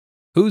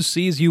who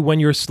sees you when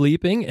you're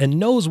sleeping and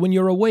knows when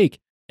you're awake,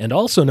 and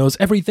also knows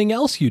everything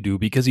else you do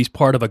because he's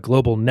part of a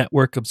global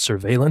network of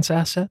surveillance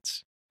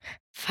assets?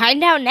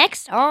 Find out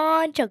next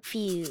on Junk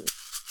Feud.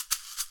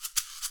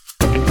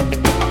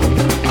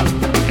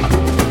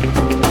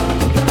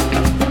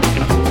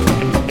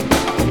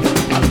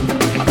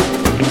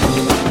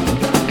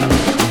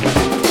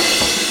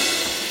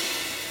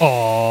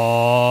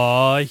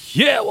 Aw,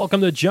 yeah,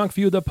 welcome to Junk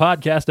Feud, the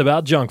podcast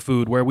about junk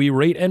food, where we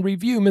rate and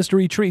review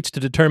mystery treats to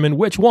determine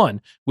which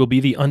one will be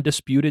the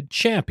undisputed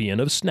champion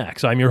of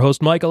snacks. I'm your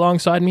host, Mike.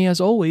 Alongside me,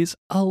 as always,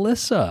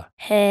 Alyssa.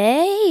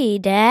 Hey,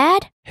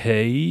 Dad.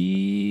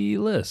 Hey,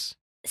 Liz.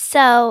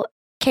 So,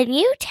 can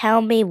you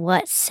tell me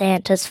what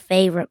Santa's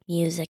favorite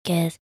music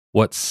is?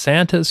 What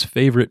Santa's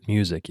favorite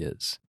music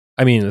is?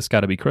 I mean, it's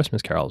got to be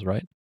Christmas carols,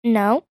 right?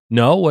 No.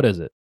 No? What is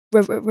it?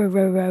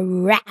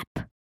 Rap.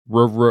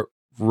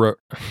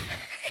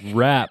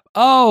 Wrap.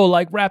 Oh,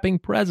 like wrapping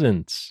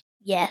presents.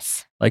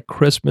 Yes. Like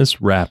Christmas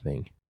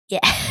wrapping.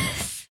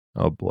 Yes.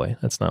 Oh boy,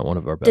 that's not one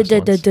of our best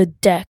ones.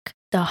 Deck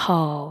the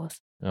halls.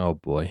 Oh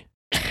boy.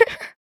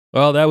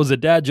 Well, that was a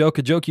dad joke,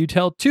 a joke you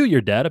tell to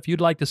your dad. If you'd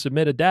like to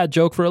submit a dad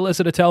joke for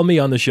Alyssa to tell me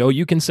on the show,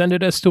 you can send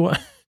it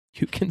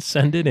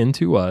in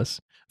to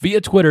us via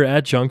Twitter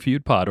at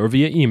JunkFeudPod or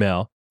via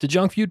email to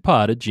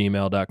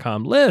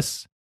junkfeudpod@gmail.com.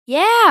 Liz.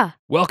 Yeah.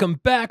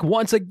 Welcome back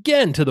once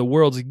again to the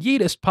world's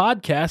yeetest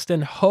podcast,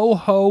 and ho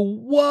ho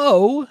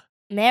whoa.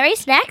 Merry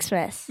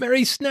Snacksmas.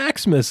 Merry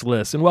Snacksmas,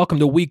 Liz, and welcome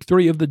to week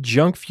 3 of the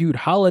Junk Feud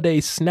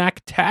Holiday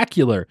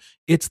Snacktacular.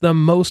 It's the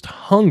most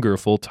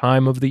hungerful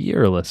time of the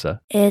year, Alyssa.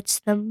 It's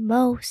the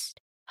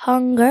most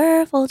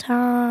hungerful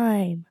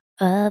time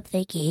of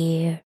the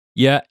year.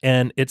 Yeah,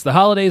 and it's the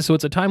holidays, so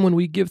it's a time when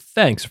we give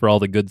thanks for all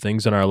the good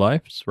things in our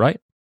lives, right?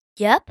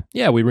 Yep.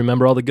 Yeah, we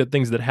remember all the good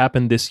things that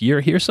happened this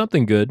year. Here's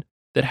something good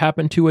that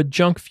happened to a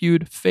Junk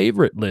Feud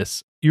favorite,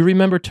 Liz. You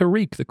remember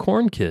Tariq, the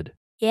corn kid?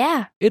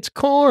 Yeah. It's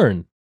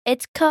corn.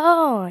 It's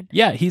corn.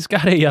 Yeah, he's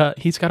got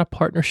a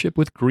partnership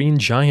with Green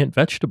Giant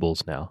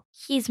Vegetables now.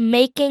 He's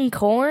making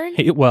corn?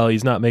 Well,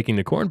 he's not making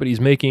the corn, but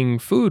he's making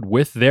food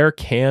with their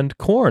canned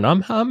corn.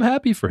 I'm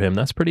happy for him.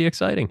 That's pretty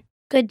exciting.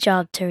 Good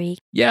job, Tariq.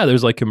 Yeah,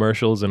 there's like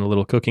commercials and a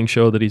little cooking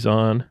show that he's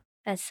on.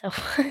 That's so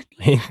funny.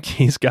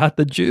 He's got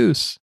the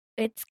juice.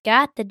 It's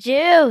got the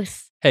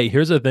juice. Hey,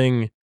 here's a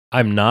thing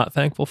I'm not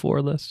thankful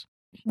for, Liz.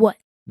 What?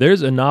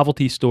 There's a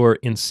novelty store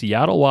in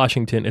Seattle,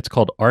 Washington. It's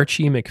called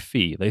Archie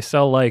McPhee. They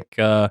sell like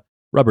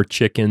rubber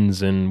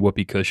chickens and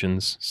whoopee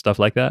cushions, stuff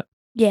like that.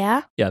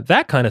 Yeah? Yeah,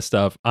 that kind of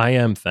stuff I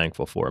am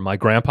thankful for. My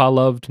grandpa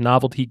loved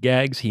novelty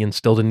gags. He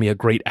instilled in me a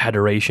great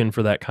adoration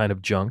for that kind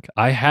of junk.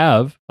 I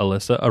have,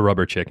 Alyssa, a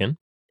rubber chicken.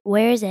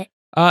 Where is it?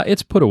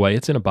 It's put away.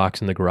 It's in a box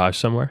in the garage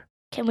somewhere.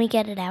 Can we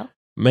get it out?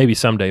 Maybe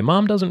someday.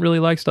 Mom doesn't really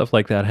like stuff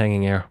like that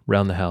hanging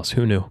around the house.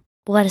 Who knew?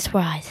 What a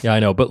surprise. Yeah, I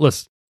know. But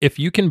listen, if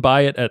you can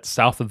buy it at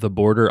south of the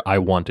border, I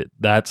want it.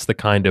 That's the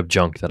kind of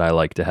junk that I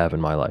like to have in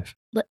my life.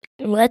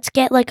 Let's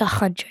get like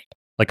 100.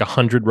 Like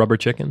 100 rubber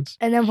chickens?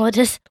 And then we'll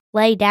just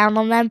lay down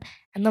on them,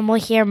 and then we'll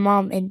hear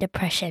Mom in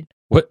depression.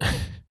 What?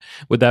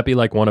 Would that be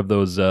like one of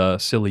those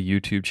silly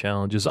YouTube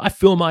challenges? I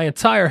fill my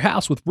entire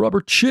house with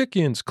rubber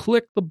chickens.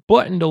 Click the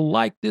button to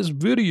like this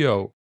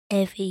video.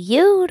 If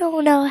you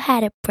don't know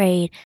how to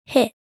braid,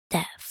 hit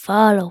that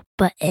follow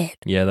button.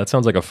 Yeah, that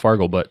sounds like a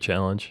Fargle butt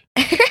challenge.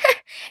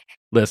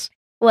 Liz.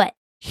 What?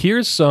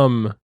 Here's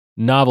some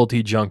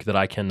novelty junk that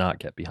I cannot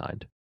get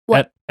behind.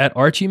 What? At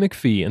Archie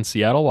McPhee in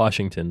Seattle,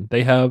 Washington,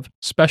 they have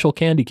special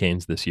candy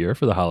canes this year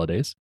for the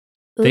holidays.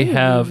 They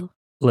have,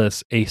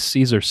 Liz, a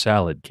Caesar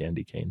salad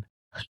candy cane.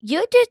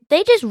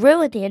 They just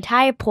ruined the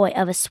entire point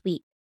of a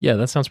sweet. Yeah,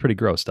 that sounds pretty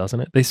gross, doesn't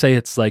it? They say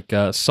it's like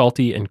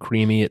salty and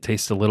creamy. It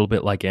tastes a little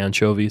bit like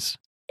anchovies.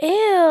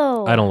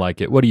 Ew. I don't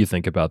like it. What do you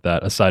think about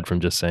that, aside from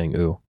just saying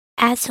ooh?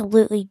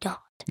 Absolutely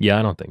not. Yeah,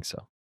 I don't think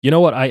so. You know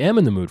what I am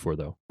in the mood for,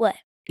 though? What?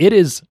 It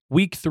is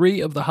week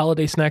 3 of the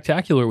Holiday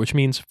Snacktacular, which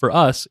means for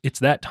us, it's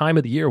that time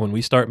of the year when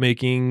we start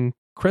making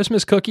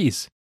Christmas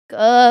cookies.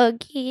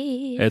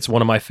 Cookies. It's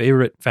one of my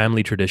favorite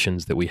family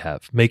traditions that we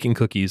have, making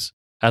cookies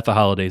at the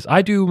holidays.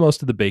 I do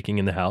most of the baking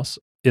in the house.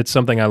 It's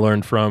something I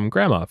learned from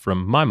Grandma,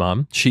 from my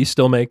mom. She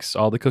still makes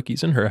all the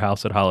cookies in her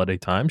house at holiday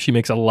time. She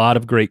makes a lot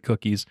of great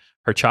cookies.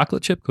 Her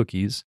chocolate chip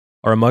cookies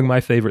are among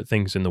my favorite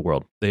things in the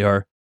world. They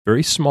are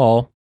very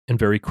small and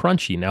very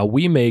crunchy. Now,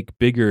 we make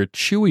bigger,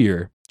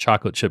 chewier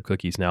chocolate chip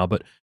cookies now,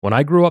 but when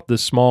I grew up, the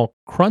small,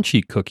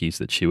 crunchy cookies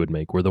that she would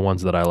make were the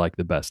ones that I like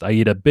the best. I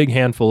eat a big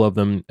handful of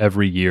them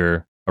every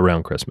year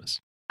around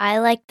Christmas. I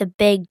like the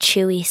big,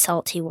 chewy,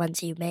 salty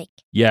ones you make.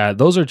 Yeah,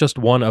 those are just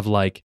one of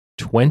like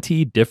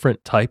 20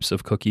 different types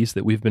of cookies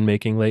that we've been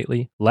making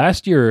lately.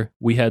 Last year,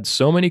 we had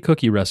so many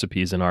cookie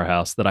recipes in our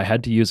house that I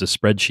had to use a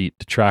spreadsheet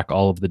to track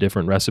all of the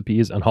different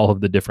recipes and all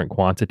of the different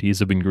quantities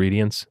of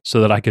ingredients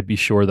so that I could be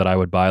sure that I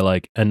would buy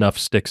like enough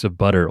sticks of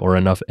butter or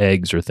enough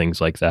eggs or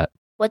things like that.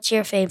 What's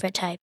your favorite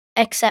type,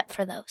 except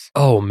for those?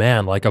 Oh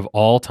man, like of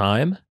all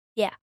time?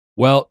 Yeah.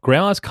 Well,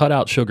 Grandma's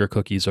cutout sugar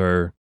cookies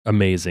are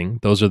amazing.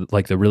 Those are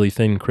like the really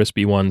thin,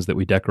 crispy ones that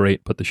we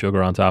decorate, put the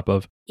sugar on top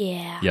of.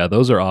 Yeah. Yeah,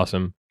 those are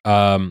awesome.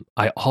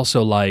 I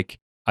also like,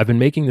 I've been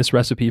making this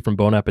recipe from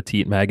Bon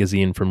Appetit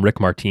magazine from Rick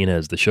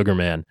Martinez, the sugar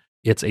man.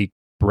 It's a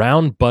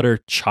brown butter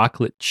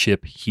chocolate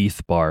chip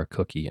Heath bar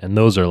cookie, and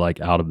those are like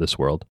out of this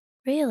world.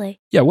 Really?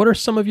 Yeah, what are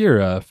some of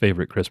your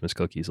favorite Christmas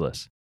cookies,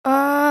 Liz?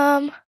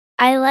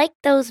 I like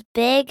those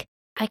big,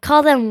 I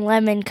call them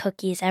lemon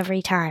cookies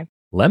every time.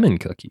 Lemon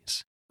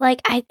cookies?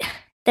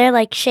 They're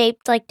like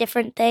shaped like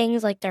different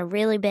things, like they're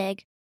really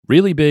big.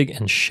 Really big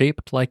and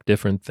shaped like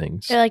different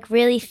things. They're like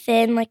really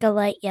thin, like a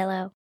light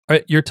yellow. All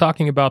right, you're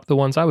talking about the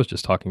ones I was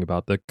just talking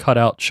about, the cut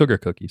out sugar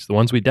cookies, the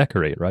ones we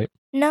decorate, right?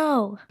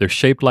 No. They're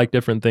shaped like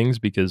different things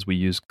because we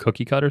use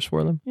cookie cutters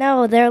for them?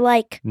 No, they're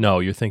like... No,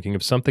 you're thinking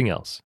of something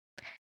else.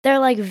 They're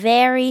like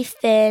very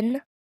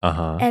thin.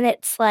 Uh-huh. And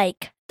it's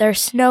like they're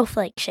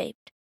snowflake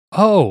shaped.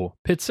 Oh,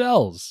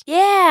 pizzelles.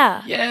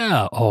 Yeah.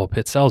 Yeah. Oh,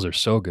 pizzelles are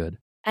so good.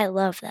 I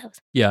love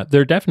those. Yeah,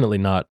 they're definitely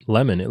not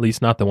lemon, at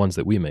least not the ones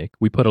that we make.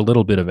 We put a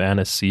little bit of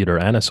anise seed or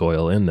anise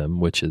oil in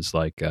them, which is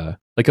like a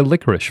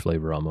licorice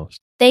flavor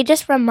almost. They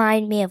just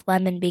remind me of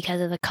lemon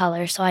because of the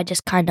color, so I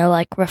just kind of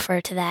like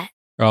refer to that.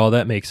 Oh,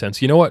 that makes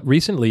sense. You know what?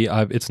 Recently,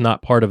 it's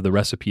not part of the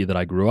recipe that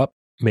I grew up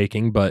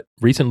making, but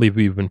recently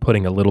we've been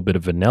putting a little bit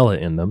of vanilla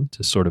in them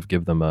to sort of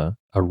give them a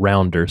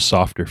rounder,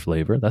 softer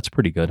flavor. That's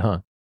pretty good, huh?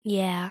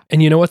 Yeah.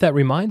 And you know what that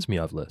reminds me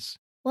of, Liz?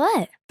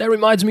 What? That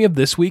reminds me of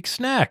this week's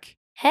snack.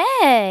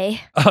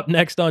 Hey. Up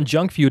next on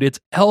Junk Feud, it's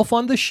Elf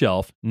on the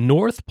Shelf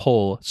North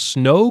Pole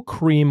Snow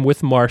Cream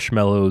with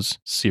Marshmallows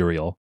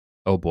cereal.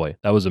 Oh boy,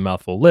 that was a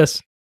mouthful.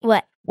 Liz,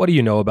 What? what do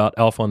you know about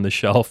Elf on the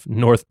Shelf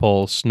North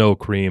Pole Snow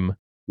Cream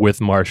with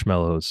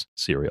Marshmallows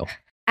cereal?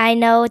 I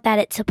know that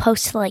it's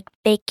supposed to like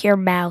make your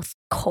mouth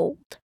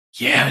cold.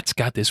 Yeah, it's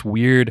got this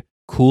weird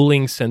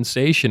cooling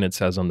sensation, it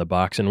says on the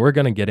box, and we're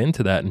going to get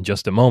into that in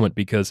just a moment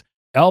because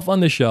Elf on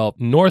the Shelf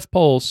North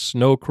Pole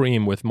Snow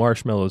Cream with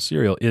Marshmallows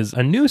cereal is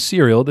a new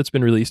cereal that's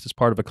been released as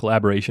part of a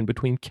collaboration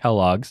between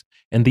Kellogg's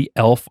and the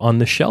Elf on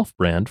the Shelf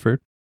brand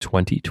for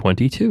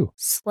 2022.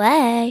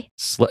 Slay.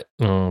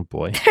 Oh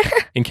boy.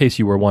 In case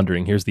you were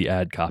wondering, here's the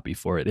ad copy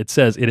for it. It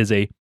says it is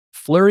a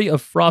flurry of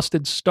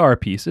frosted star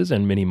pieces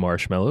and mini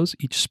marshmallows.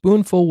 Each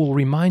spoonful will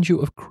remind you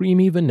of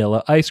creamy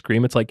vanilla ice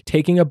cream. It's like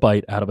taking a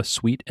bite out of a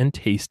sweet and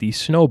tasty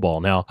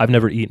snowball. Now, I've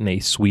never eaten a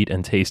sweet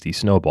and tasty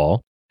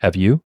snowball. Have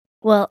you?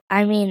 Well,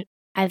 I mean,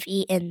 I've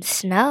eaten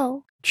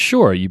snow.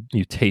 Sure, you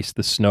taste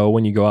the snow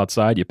when you go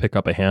outside. You pick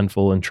up a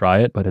handful and try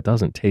it, but it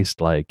doesn't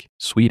taste like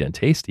sweet and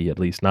tasty, at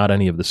least not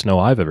any of the snow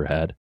I've ever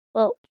had.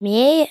 Well,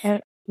 me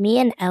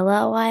and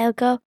Ella a while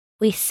ago,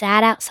 we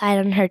sat outside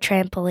on her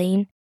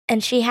trampoline,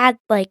 and she had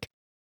like,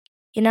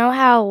 you know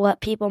how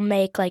what people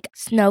make like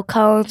snow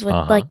cones with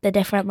like the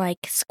different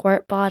like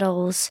squirt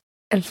bottles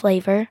and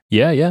flavor?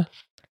 Yeah.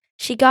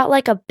 She got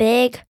like a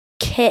big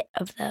kit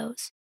of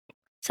those.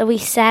 So we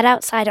sat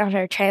outside on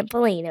her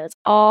trampoline. It was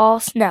all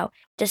snow.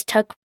 Just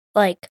took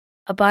like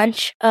a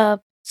bunch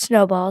of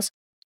snowballs.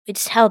 We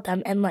just held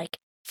them and like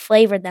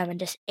flavored them and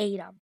just ate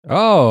them.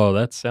 Oh,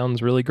 that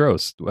sounds really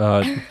gross.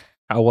 How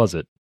was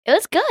it? It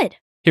was good.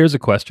 Here's a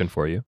question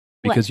for you,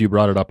 because you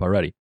brought it up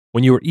already.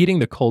 When you were eating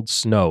the cold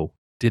snow,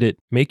 did it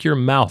make your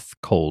mouth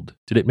cold?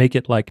 Did it make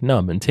it like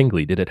numb and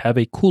tingly? Did it have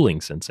a cooling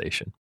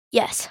sensation?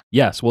 Yes.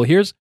 Yes. Well,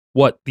 here's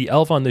what the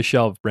Elf on the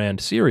Shelf brand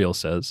cereal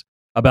says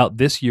about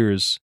this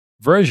year's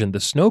version, the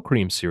Snow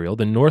Cream cereal,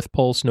 the North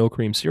Pole Snow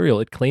Cream cereal.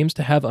 It claims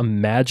to have a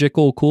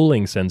magical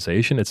cooling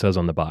sensation, it says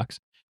on the box,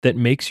 that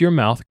makes your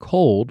mouth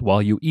cold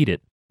while you eat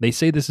it. They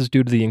say this is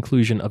due to the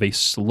inclusion of a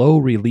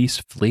slow-release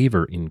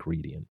flavor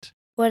ingredient.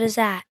 What is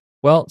that?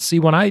 Well, see,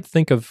 when I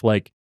think of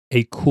like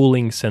a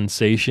cooling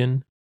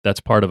sensation that's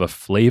part of a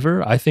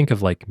flavor, I think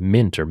of like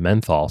mint or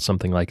menthol,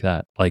 something like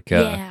that. Like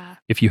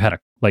if you had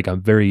a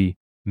very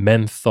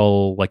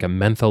menthol, like a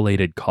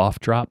mentholated cough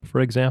drop,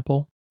 for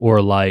example,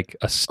 or like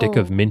a stick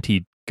of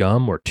minty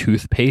gum or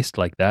toothpaste,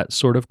 like that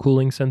sort of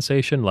cooling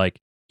sensation. Like,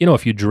 you know,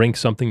 if you drink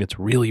something that's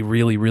really,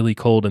 really, really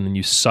cold and then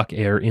you suck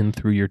air in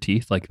through your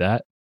teeth like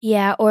that.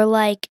 Yeah, or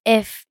like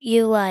if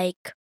you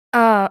like,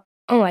 oh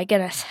my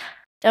goodness,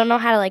 don't know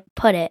how to like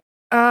put it.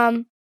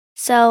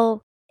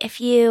 So if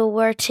you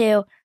were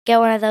to get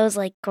one of those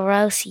like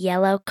gross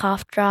yellow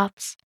cough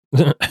drops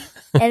and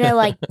it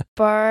like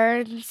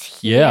burns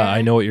here. Yeah,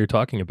 I know what you're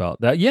talking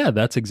about.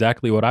 That's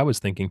exactly what I was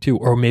thinking too.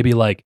 Or maybe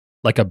like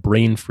a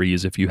brain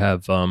freeze if you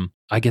have,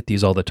 I get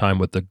these all the time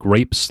with the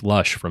grape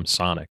slush from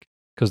Sonic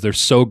because they're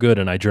so good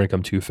and I drink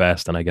them too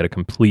fast and I get a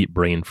complete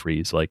brain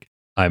freeze. Like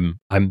I'm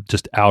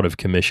just out of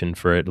commission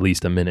for at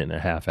least a minute and a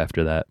half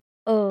after that.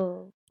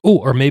 Oh,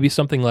 or maybe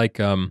something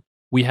like,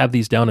 we have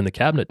these down in the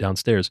cabinet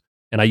downstairs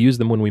and I use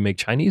them when we make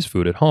Chinese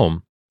food at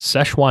home.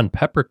 Szechuan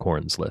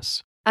peppercorns,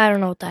 Liz. I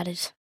don't know what that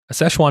is. A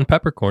Szechuan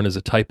peppercorn is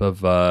a type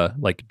of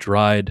like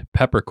dried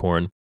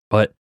peppercorn,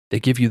 but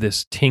they give you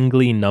this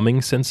tingly,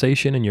 numbing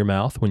sensation in your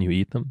mouth when you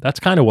eat them. That's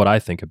kind of what I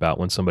think about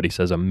when somebody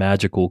says a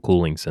magical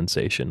cooling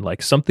sensation,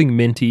 like something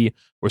minty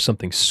or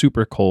something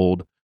super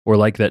cold, or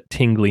like that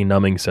tingly,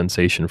 numbing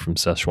sensation from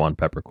Szechuan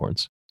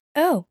peppercorns.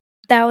 Oh,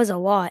 that was a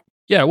lot.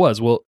 Yeah, it was.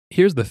 Well,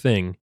 here's the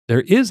thing.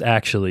 There is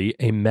actually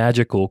a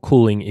magical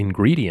cooling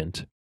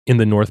ingredient in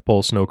the North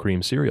Pole Snow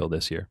Cream cereal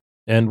this year.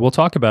 And we'll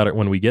talk about it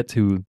when we get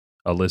to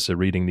Alyssa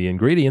reading the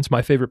ingredients,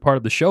 my favorite part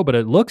of the show, but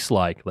it looks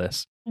like,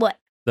 Liz, What?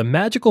 the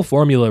magical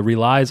formula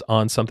relies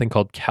on something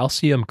called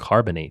calcium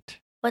carbonate.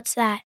 What's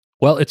that?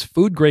 Well, it's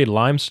food-grade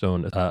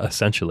limestone,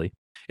 essentially.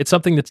 It's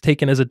something that's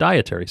taken as a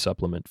dietary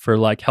supplement for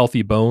like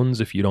healthy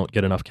bones if you don't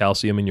get enough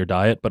calcium in your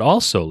diet. But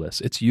also,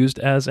 Liz, it's used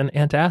as an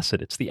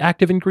antacid. It's the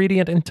active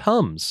ingredient in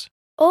Tums.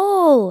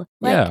 Oh,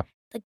 like Yeah.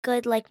 the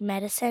good like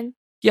medicine.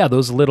 Yeah,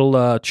 those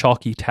little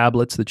chalky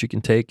tablets that you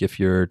can take if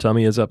your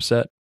tummy is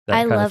upset. That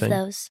I kind of love thing.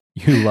 those.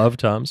 You love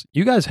Tums?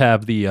 You guys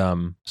have the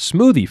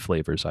smoothie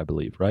flavors, I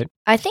believe, right?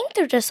 I think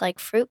they're just like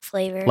fruit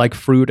flavored. Like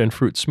fruit and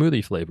fruit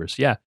smoothie flavors.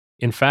 Yeah.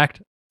 In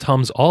fact,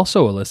 Tums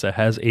also, Alyssa,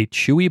 has a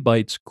Chewy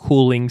Bites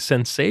cooling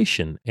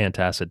sensation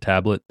antacid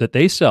tablet that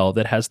they sell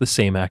that has the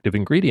same active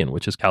ingredient,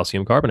 which is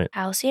calcium carbonate.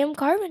 calcium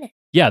carbonate.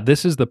 Yeah,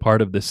 this is the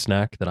part of this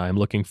snack that I'm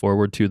looking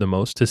forward to the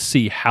most, to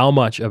see how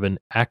much of an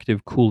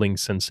active cooling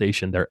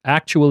sensation there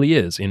actually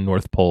is in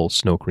North Pole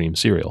Snow Cream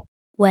cereal.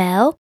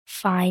 Well,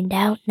 find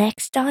out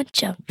next on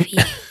Junk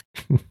Feed.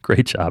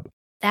 Great job.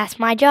 That's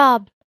my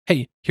job.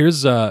 Hey,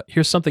 here's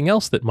something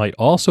else that might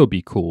also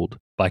be cooled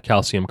by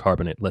calcium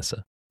carbonate,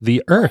 Lissa.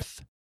 The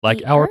Earth, like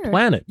The our Earth?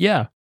 planet.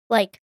 Yeah.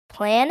 Like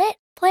planet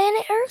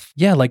Earth?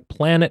 Yeah, like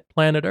planet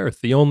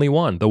Earth, the only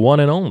one, the one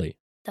and only.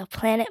 The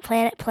planet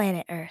Earth.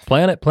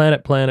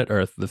 Planet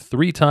Earth, the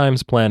 3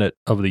 times planet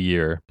of the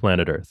year,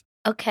 planet Earth.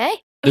 Okay.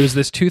 There's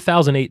this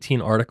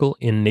 2018 article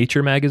in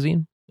Nature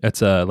magazine.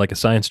 It's like a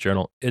science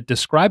journal. It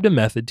described a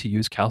method to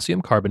use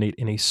calcium carbonate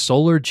in a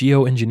solar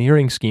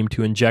geoengineering scheme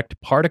to inject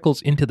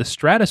particles into the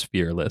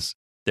stratosphere, Liz,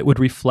 that would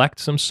reflect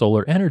some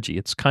solar energy.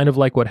 It's kind of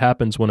like what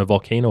happens when a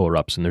volcano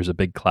erupts and there's a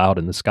big cloud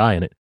in the sky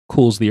and it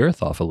cools the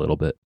Earth off a little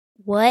bit.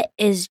 What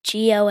is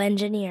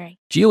geoengineering?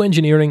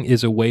 Geoengineering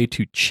is a way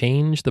to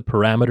change the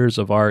parameters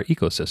of our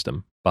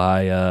ecosystem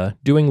by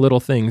doing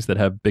little things that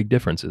have big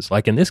differences,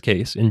 like in this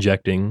case,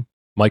 injecting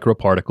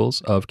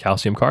microparticles of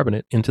calcium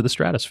carbonate into the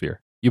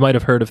stratosphere. You might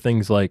have heard of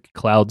things like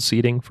cloud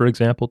seeding, for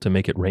example, to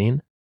make it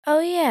rain.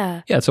 Oh,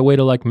 yeah. Yeah, it's a way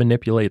to like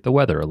manipulate the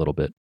weather a little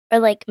bit. Or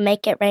like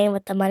make it rain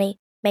with the money.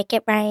 Make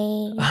it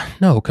rain.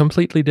 No,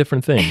 completely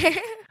different thing.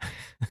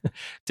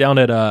 Down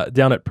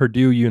at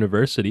Purdue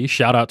University,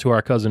 shout out to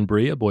our cousin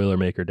Bree, a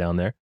Boilermaker down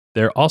there.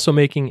 They're also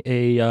making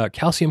a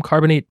calcium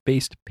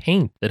carbonate-based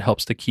paint that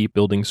helps to keep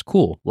buildings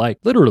cool, like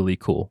literally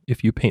cool.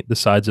 If you paint the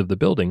sides of the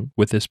building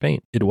with this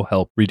paint, it will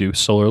help reduce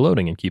solar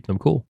loading and keep them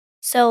cool.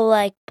 So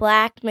like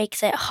black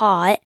makes it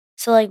hot.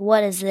 So like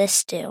what does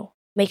this do?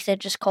 Makes it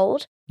just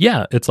cold?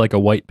 Yeah, it's like a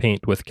white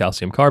paint with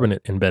calcium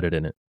carbonate embedded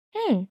in it.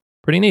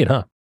 Pretty neat,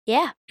 huh?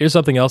 Yeah. Here's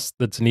something else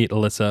that's neat,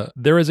 Alyssa.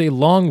 There is a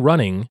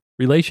long-running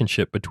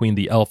relationship between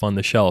the Elf on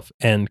the Shelf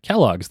and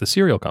Kellogg's, the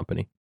cereal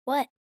company.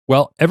 What?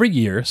 Well, every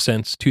year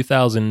since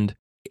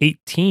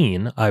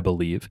 2018, I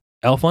believe,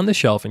 Elf on the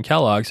Shelf and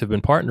Kellogg's have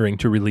been partnering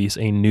to release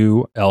a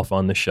new Elf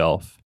on the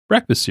Shelf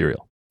breakfast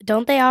cereal.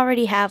 Don't they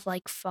already have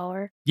like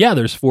 4? Yeah,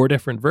 there's 4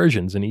 different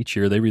versions, and each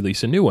year they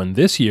release a new one.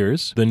 This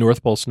year's, the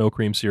North Pole Snow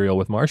Cream cereal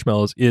with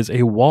marshmallows, is a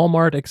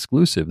Walmart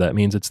exclusive. That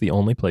means it's the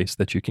only place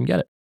that you can get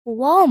it.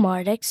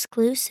 Walmart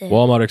exclusive.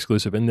 Walmart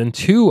exclusive. And then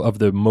 2 of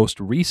the most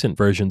recent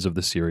versions of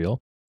the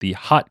cereal, the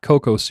hot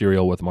cocoa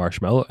cereal with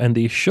marshmallow and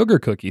the sugar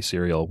cookie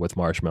cereal with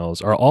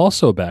marshmallows, are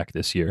also back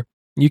this year.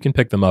 You can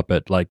pick them up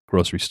at like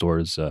grocery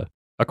stores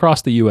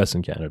across the U.S.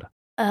 and Canada.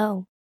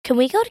 Oh. Can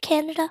we go to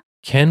Canada?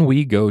 Can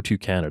we go to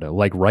Canada?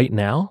 Like right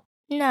now?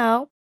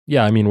 No.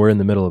 Yeah, I mean, we're in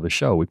the middle of a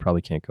show. We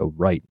probably can't go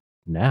right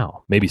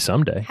now. Maybe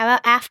someday. How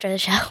about after the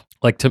show?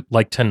 Like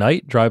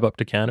tonight, drive up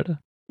to Canada?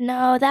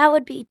 No, that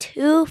would be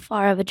too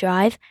far of a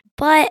drive.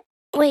 But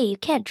wait, you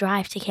can't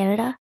drive to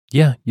Canada?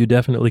 Yeah, you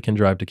definitely can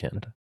drive to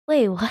Canada.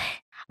 Wait, what?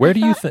 Where do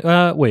you think?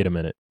 Wait a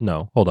minute.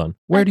 No, hold on.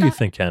 Where do you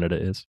think Canada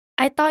is?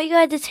 I thought you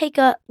had to take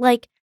a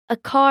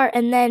car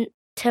and then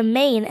to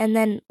Maine and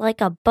then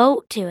like a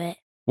boat to it.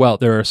 Well,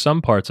 there are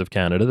some parts of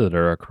Canada that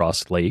are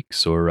across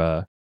lakes, or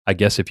I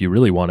guess if you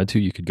really wanted to,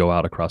 you could go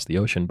out across the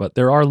ocean. But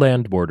there are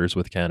land borders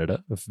with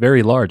Canada,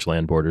 very large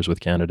land borders with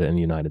Canada and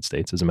the United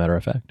States, as a matter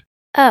of fact.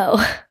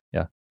 Oh.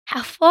 Yeah.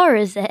 How far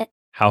is it?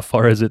 How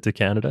far is it to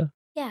Canada?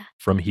 Yeah.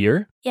 From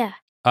here? Yeah.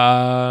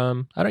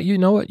 I don't. You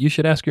know what? You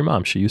should ask your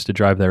mom. She used to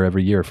drive there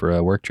every year for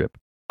a work trip.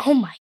 Oh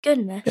my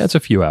goodness. Yeah, it's a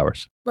few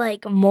hours.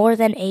 Like more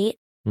than 8?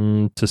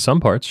 To some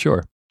parts,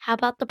 sure. How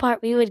about the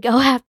part we would go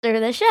after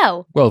the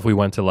show? Well, if we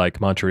went to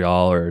like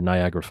Montreal or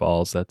Niagara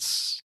Falls,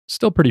 that's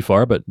still pretty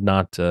far, but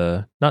not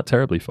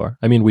terribly far.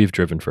 I mean, we've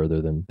driven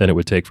further than it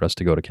would take for us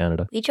to go to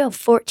Canada. We drove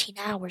 14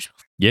 hours.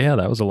 Yeah,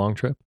 that was a long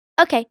trip.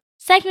 Okay,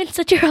 segment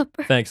switcher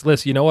upper. Thanks.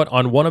 Liz, you know what?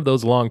 On one of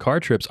those long car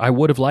trips, I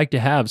would have liked to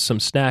have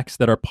some snacks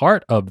that are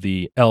part of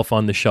the Elf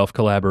on the Shelf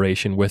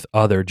collaboration with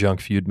other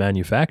junk food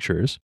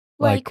manufacturers.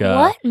 Like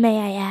what, may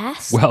I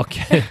ask? Well,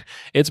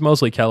 it's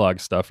mostly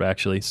Kellogg's stuff,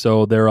 actually.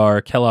 So there are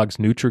Kellogg's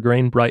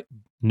Nutrigrain.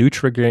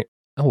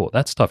 Oh,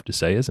 that's tough to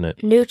say, isn't it?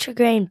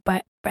 Nutrigrain.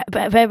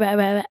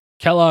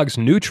 Kellogg's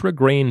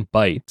Nutrigrain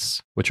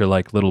Bites, which are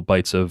like little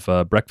bites of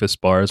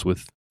breakfast bars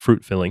with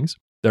fruit fillings.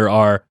 There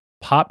are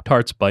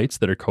Pop-Tarts Bites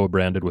that are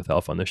co-branded with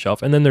Elf on the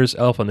Shelf. And then there's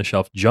Elf on the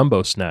Shelf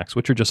Jumbo Snacks,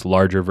 which are just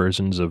larger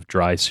versions of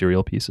dry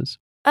cereal pieces.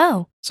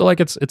 Oh. So like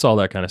it's all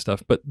that kind of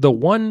stuff. But the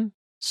one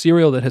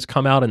cereal that has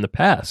come out in the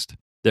past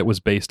that was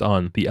based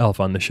on the Elf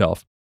on the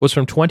Shelf was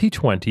from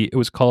 2020. It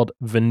was called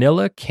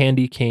Vanilla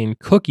Candy Cane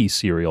Cookie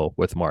Cereal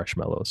with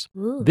Marshmallows.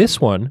 Ooh. This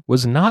one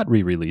was not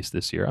re-released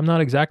this year. I'm not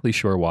exactly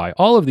sure why.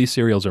 All of these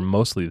cereals are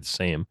mostly the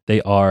same.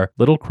 They are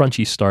little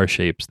crunchy star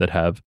shapes that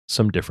have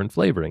some different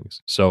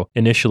flavorings. So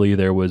initially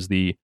there was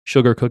the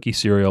sugar cookie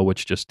cereal,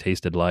 which just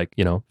tasted like,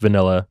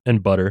 vanilla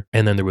and butter.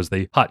 And then there was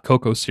the hot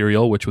cocoa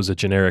cereal, which was a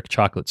generic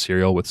chocolate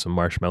cereal with some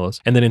marshmallows.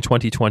 And then in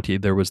 2020,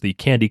 there was the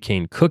candy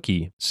cane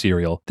cookie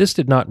cereal. This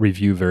did not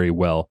review very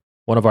well.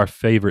 One of our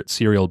favorite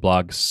cereal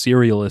blogs,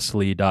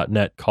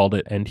 cerealously.net, called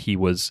it, and he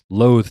was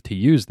loath to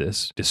use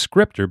this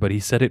descriptor, but he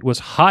said it was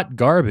hot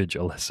garbage,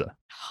 Alyssa.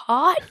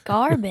 Hot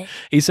garbage?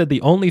 He said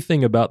the only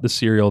thing about the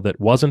cereal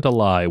that wasn't a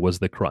lie was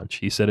the crunch.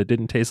 He said it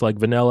didn't taste like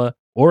vanilla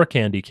or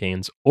candy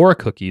canes or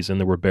cookies, and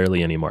there were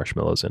barely any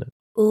marshmallows in it.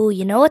 Ooh,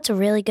 you know what's a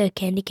really good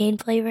candy cane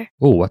flavor?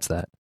 Oh, what's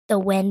that? The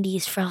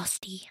Wendy's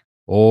Frosty.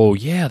 Oh,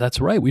 yeah, that's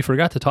right. We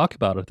forgot to talk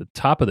about it at the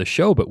top of the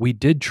show, but we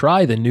did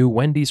try the new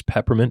Wendy's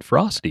Peppermint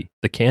Frosty,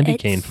 the candy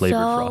cane flavored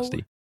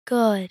Frosty.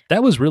 Good.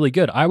 That was really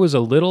good. I was a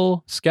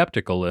little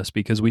skeptical, Liz,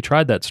 because we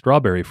tried that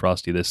strawberry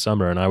Frosty this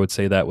summer, and I would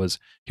say that was,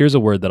 here's a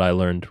word that I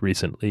learned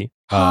recently.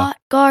 Hot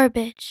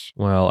garbage.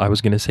 Well, I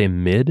was going to say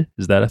mid.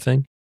 Is that a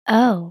thing?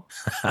 Oh.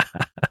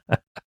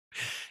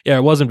 Yeah,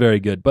 it wasn't very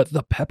good, but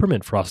the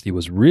Peppermint Frosty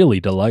was really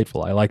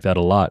delightful. I like that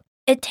a lot.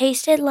 It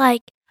tasted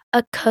like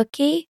a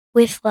cookie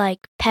with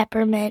like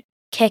peppermint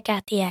kick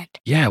at the end.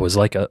 Yeah, it was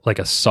like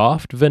a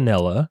soft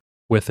vanilla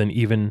with an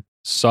even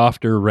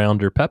softer,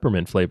 rounder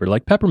peppermint flavor.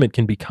 Like peppermint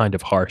can be kind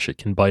of harsh. It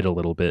can bite a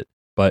little bit,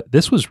 but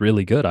this was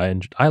really good.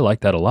 I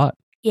like that a lot.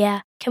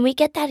 Yeah. Can we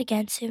get that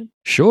again soon?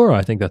 Sure,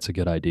 I think that's a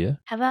good idea.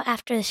 How about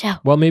after the show?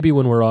 Well, maybe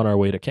when we're on our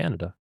way to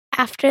Canada.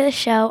 After the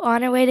show,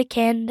 on our way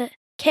to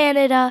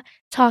Canada,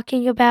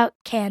 talking about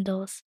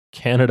candles.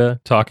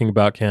 Canada, talking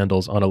about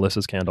candles on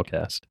Alyssa's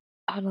Candlecast.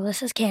 On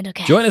Alyssa's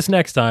Candlecast. Join us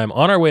next time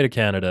on our way to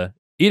Canada,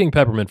 eating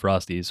peppermint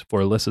Frosties for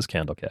Alyssa's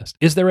Candlecast.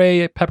 Is there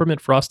a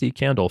peppermint Frosty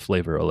candle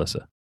flavor,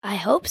 Alyssa? I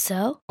hope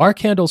so. Are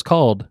candles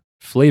called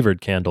flavored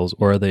candles,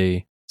 or are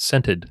they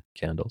scented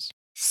candles?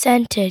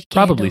 Scented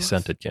candles. Probably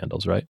scented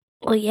candles, right?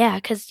 Well, yeah,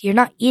 because you're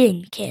not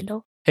eating the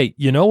candle. Hey,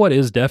 you know what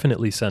is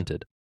definitely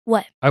scented?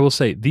 What? I will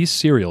say these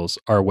cereals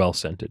are well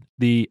scented.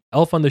 The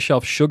Elf on the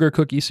Shelf sugar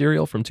cookie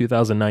cereal from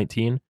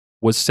 2019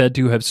 was said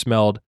to have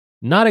smelled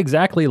not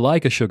exactly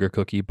like a sugar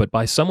cookie, but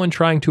by someone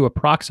trying to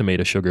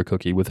approximate a sugar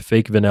cookie with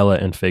fake vanilla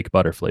and fake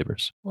butter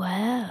flavors.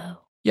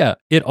 Wow. Yeah,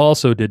 it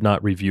also did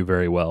not review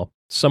very well.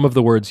 Some of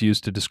the words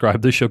used to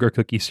describe the sugar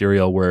cookie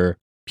cereal were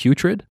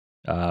putrid,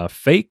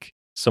 fake.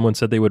 Someone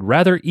said they would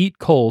rather eat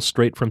coal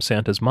straight from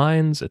Santa's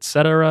mines,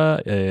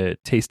 etc.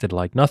 It tasted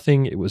like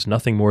nothing. It was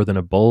nothing more than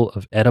a bowl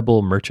of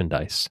edible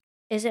merchandise.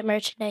 Is it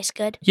merchandise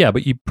good? Yeah,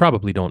 but you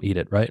probably don't eat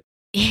it, right?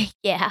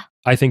 Yeah.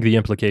 I think the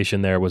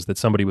implication there was that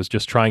somebody was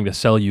just trying to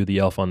sell you the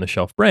Elf on the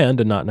Shelf brand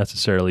and not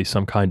necessarily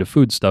some kind of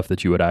food stuff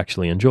that you would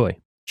actually enjoy.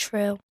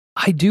 True.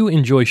 I do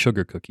enjoy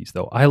sugar cookies,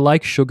 though. I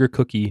like sugar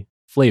cookie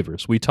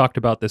flavors. We talked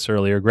about this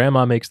earlier.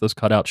 Grandma makes those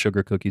cutout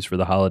sugar cookies for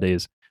the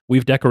holidays.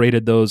 We've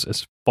decorated those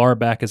as far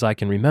back as I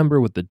can remember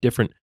with the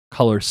different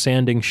color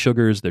sanding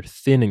sugars. They're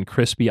thin and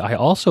crispy. I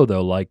also,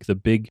 though, like the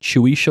big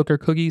chewy sugar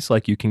cookies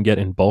like you can get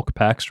in bulk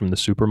packs from the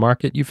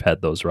supermarket. You've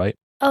had those, right?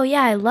 Oh,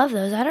 yeah, I love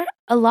those.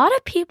 A lot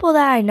of people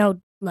that I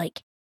know, they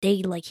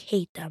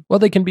hate them. Well,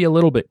 they can be a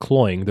little bit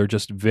cloying. They're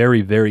just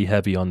very, very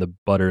heavy on the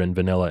butter and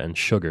vanilla and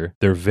sugar.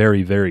 They're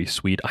very, very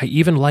sweet. I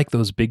even like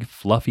those big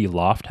fluffy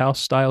Loft House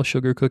style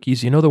sugar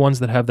cookies. You know, the ones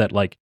that have that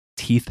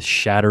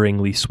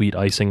teeth-shatteringly sweet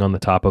icing on the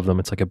top of them.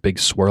 It's like a big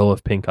swirl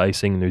of pink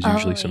icing, and there's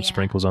usually some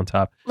sprinkles on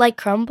top. Like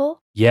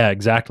crumble? Yeah,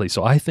 exactly.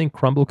 So I think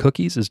crumble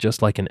cookies is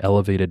just like an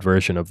elevated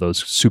version of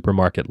those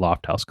supermarket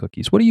Loft House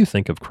cookies. What do you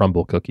think of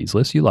crumble cookies,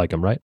 Liz? You like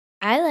them, right?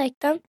 I like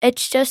them.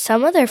 It's just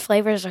some of their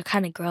flavors are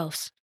kind of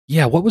gross.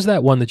 Yeah, what was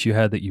that one that you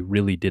had that you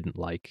really didn't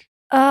like?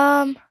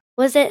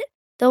 Was it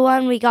the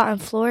one we got in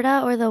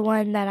Florida or the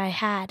one that I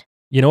had?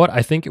 You know what?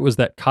 I think it was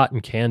that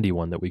cotton candy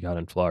one that we got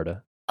in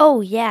Florida.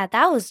 Oh, yeah,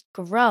 that was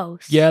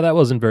gross. Yeah, that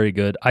wasn't very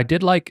good. I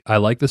like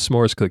the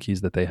s'mores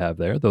cookies that they have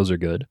there. Those are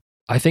good.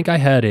 I think I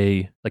had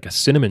a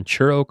cinnamon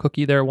churro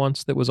cookie there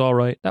once that was all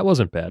right. That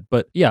wasn't bad.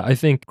 But yeah, I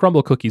think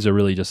crumble cookies are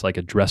really just like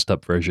a dressed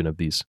up version of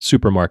these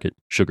supermarket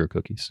sugar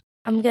cookies.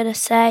 I'm going to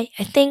say,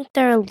 I think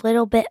they're a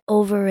little bit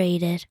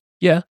overrated.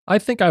 Yeah, I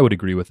think I would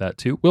agree with that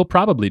too. We'll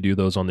probably do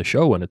those on the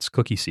show when it's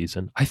cookie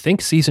season. I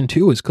think season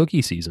 2 is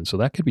cookie season, so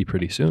that could be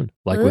pretty soon,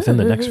 within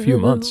the next few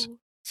months.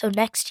 So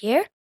next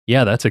year?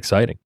 Yeah, that's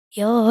exciting.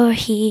 You're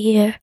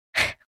here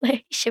where you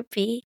should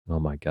be. Oh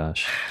my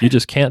gosh. You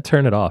just can't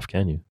turn it off,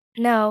 can you?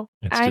 No,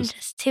 I'm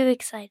just too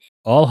excited.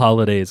 All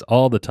holidays,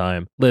 all the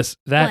time. Liz,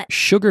 that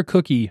sugar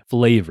cookie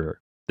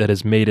flavor that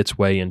has made its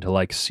way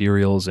into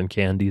cereals and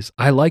candies.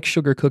 I like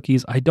sugar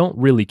cookies. I don't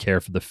really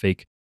care for the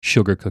fake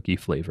sugar cookie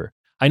flavor.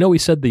 I know we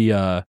said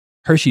the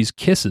Hershey's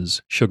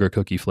Kisses sugar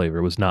cookie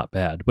flavor was not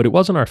bad, but it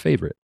wasn't our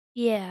favorite.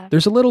 Yeah.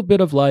 There's a little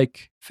bit of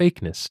like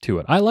fakeness to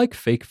it. I like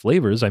fake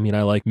flavors. I mean,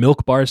 I like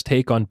Milk Bar's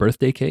take on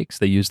birthday cakes.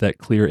 They use that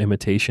clear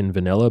imitation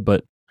vanilla,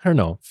 but I don't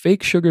know.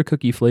 Fake sugar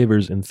cookie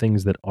flavors and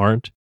things that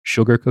aren't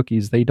sugar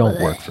cookies, they don't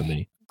work for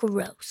me.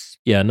 Gross.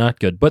 Yeah, not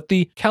good. But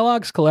the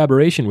Kellogg's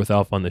collaboration with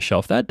Elf on the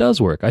Shelf, that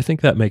does work. I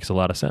think that makes a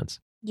lot of sense.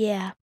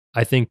 Yeah.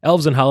 I think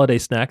elves and holiday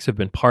snacks have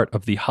been part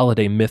of the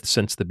holiday myth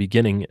since the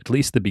beginning, at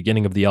least the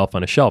beginning of the Elf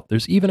on a Shelf.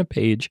 There's even a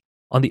page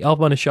on the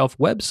Elf on a Shelf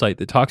website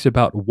that talks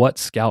about what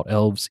Scout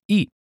elves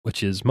eat,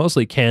 which is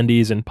mostly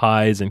candies and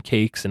pies and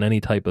cakes and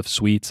any type of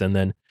sweets. And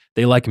then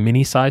they like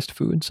mini-sized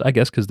foods, I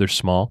guess, because they're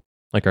small.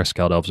 Like our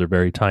Scout elves are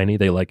very tiny.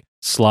 They like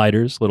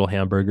sliders, little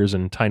hamburgers,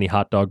 and tiny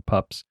hot dog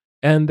pups.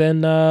 And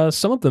then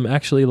some of them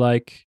actually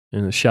like,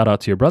 and shout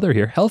out to your brother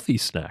here, healthy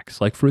snacks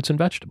like fruits and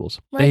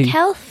vegetables. Like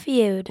health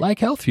food. Like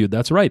health food,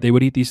 that's right. They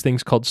would eat these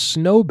things called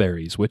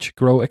snowberries, which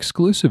grow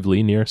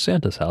exclusively near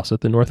Santa's house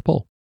at the North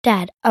Pole.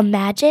 Dad,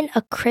 imagine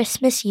a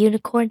Christmas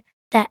unicorn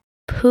that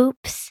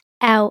poops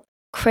out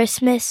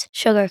Christmas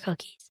sugar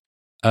cookies.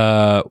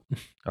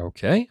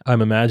 Okay,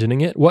 I'm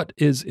imagining it. What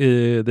is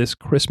this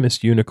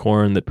Christmas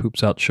unicorn that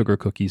poops out sugar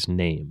cookies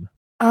name?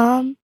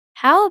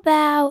 How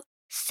about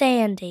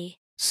Sandy?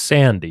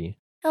 Sandy.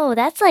 Oh,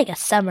 that's like a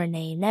summer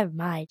name. Never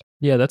mind.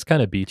 Yeah, that's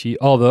kind of beachy.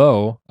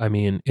 Although, I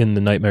mean, in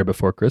The Nightmare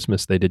Before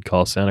Christmas, they did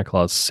call Santa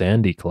Claus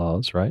Sandy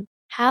Claus, right?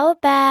 How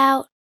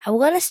about, I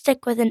want to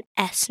stick with an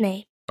S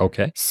name.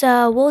 Okay.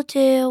 So we'll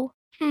do,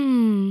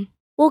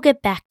 we'll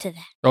get back to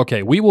that.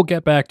 Okay, we will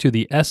get back to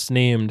the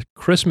S-named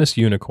Christmas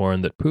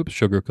unicorn that poops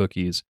sugar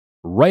cookies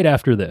right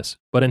after this.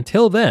 But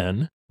until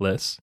then,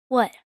 Liz.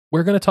 What?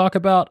 We're going to talk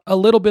about a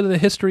little bit of the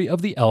history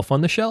of the Elf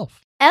on the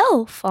Shelf.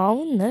 Elf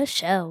on the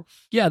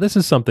Shelf. Yeah, this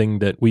is something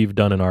that we've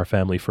done in our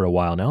family for a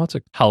while now. It's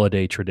a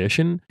holiday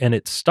tradition, and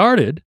it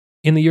started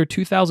in the year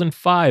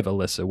 2005,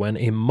 Alyssa, when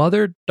a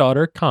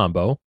mother-daughter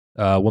combo,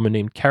 a woman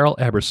named Carol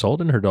Ebersold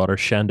and her daughter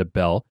Shanda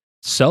Bell,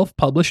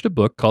 self-published a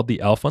book called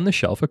The Elf on the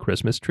Shelf, A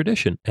Christmas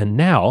Tradition. And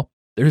now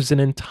there's an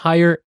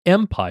entire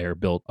empire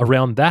built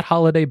around that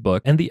holiday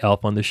book and the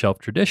Elf on the Shelf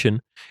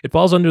tradition. It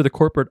falls under the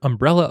corporate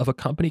umbrella of a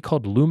company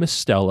called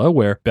Lumistella,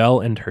 where Belle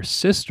and her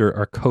sister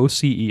are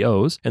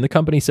co-CEOs, and the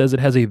company says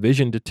it has a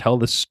vision to tell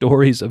the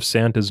stories of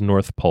Santa's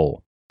North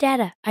Pole.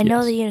 Dada, I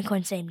know the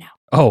unicorn's name now.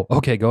 Oh,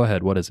 okay, go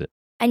ahead. What is it?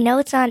 I know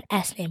it's not an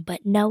S name,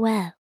 but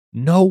Noel.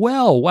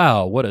 Noel,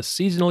 wow, what a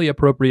seasonally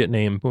appropriate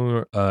name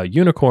for a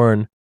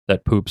unicorn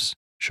that poops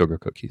sugar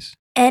cookies.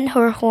 And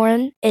her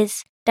horn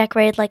is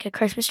decorated like a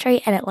Christmas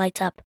tree, and it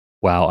lights up.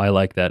 Wow, I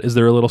like that. Is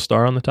there a little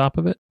star on the top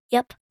of it?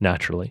 Yep.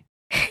 Naturally.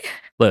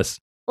 Liz.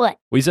 What?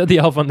 We said the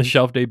Elf on the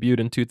Shelf debuted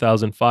in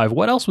 2005.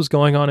 What else was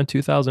going on in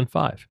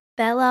 2005?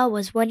 Bella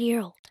was 1 year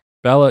old.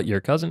 Bella, your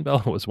cousin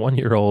Bella was 1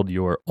 year old,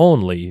 your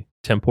only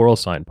temporal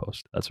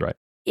signpost. That's right.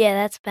 Yeah,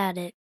 that's about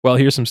it. Well,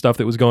 here's some stuff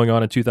that was going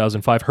on in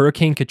 2005.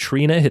 Hurricane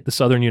Katrina hit the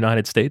southern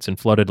United States and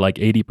flooded like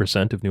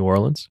 80% of New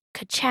Orleans.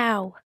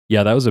 Ka-chow.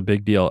 Yeah, that was a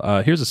big deal.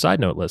 Here's a side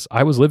note, Liz.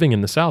 I was living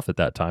in the South at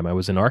that time. I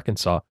was in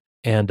Arkansas.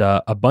 And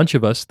a bunch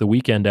of us, the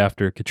weekend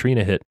after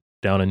Katrina hit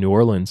down in New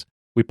Orleans,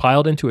 we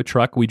piled into a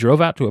truck. We drove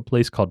out to a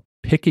place called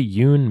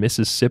Picayune,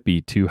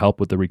 Mississippi to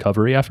help with the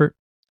recovery effort.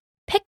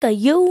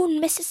 Picayune,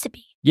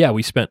 Mississippi. Yeah,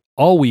 we spent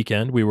all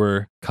weekend. We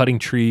were cutting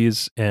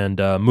trees and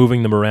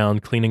moving them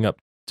around, cleaning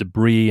up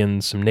debris in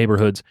some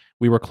neighborhoods.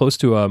 We were close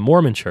to a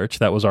Mormon church.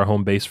 That was our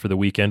home base for the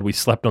weekend. We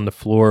slept on the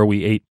floor.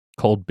 We ate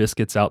cold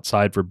biscuits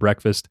outside for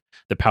breakfast.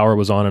 The power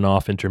was on and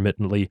off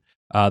intermittently.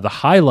 The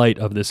highlight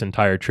of this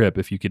entire trip,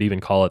 if you could even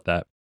call it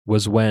that,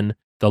 was when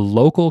the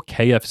local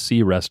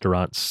KFC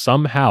restaurant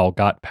somehow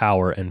got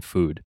power and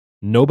food.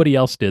 Nobody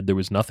else did. There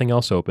was nothing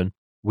else open.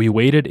 We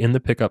waited in the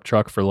pickup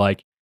truck for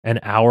like an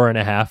hour and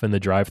a half in the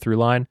drive-through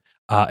line.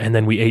 And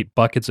then we ate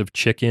buckets of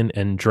chicken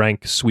and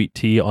drank sweet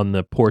tea on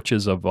the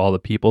porches of all the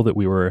people that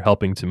we were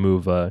helping to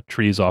move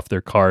trees off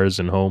their cars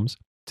and homes.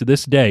 To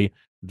this day,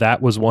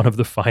 that was one of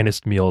the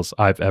finest meals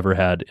I've ever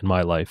had in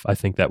my life. I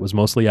think that was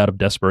mostly out of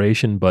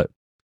desperation, but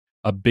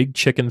a big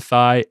chicken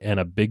thigh and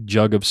a big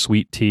jug of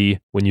sweet tea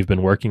when you've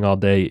been working all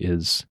day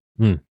is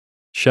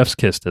chef's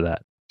kiss to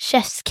that.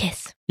 Chef's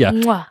kiss. Yeah.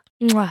 Mwah,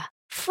 mwah.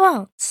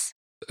 France.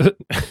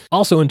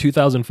 Also in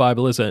 2005,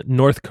 Alyssa,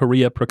 North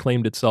Korea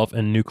proclaimed itself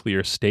a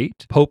nuclear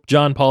state. Pope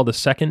John Paul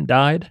II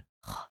died.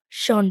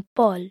 Sean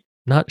Paul.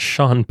 Not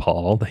Sean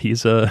Paul.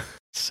 He's a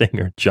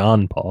singer.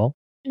 John Paul.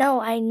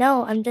 No, I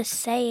know. I'm just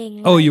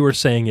saying. Oh, you were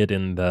saying it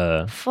in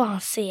the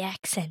Fancy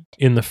accent.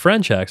 In the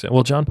French accent.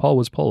 Well, John Paul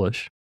was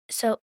Polish.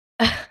 So.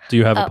 Do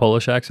you have a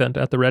Polish accent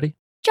at the ready?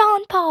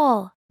 John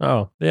Paul.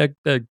 Oh, yeah.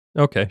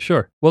 Okay,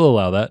 sure. We'll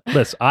allow that.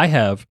 Liz, I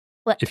have,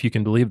 what? If you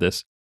can believe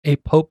this, a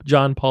Pope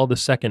John Paul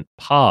II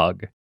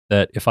pog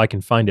that if I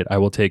can find it, I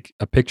will take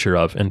a picture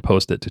of and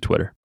post it to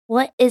Twitter.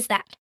 What is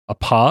that? A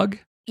pog?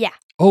 Yeah.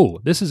 Oh,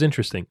 this is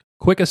interesting.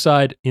 Quick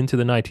aside into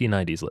the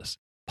 1990s list.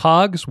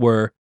 Pogs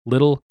were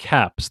little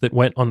caps that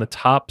went on the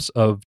tops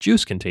of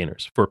juice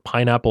containers for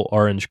pineapple,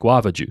 orange,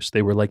 guava juice.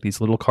 They were like these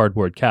little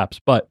cardboard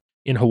caps. But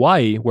in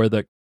Hawaii, where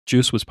the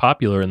juice was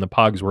popular and the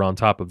Pogs were on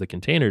top of the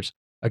containers,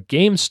 a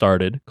game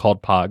started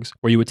called Pogs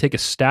where you would take a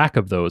stack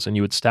of those and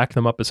you would stack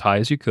them up as high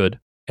as you could.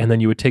 And then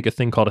you would take a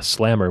thing called a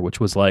slammer, which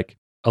was like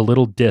a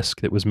little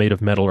disc that was made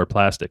of metal or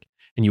plastic.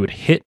 And you would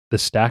hit the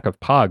stack of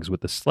Pogs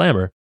with the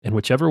slammer. And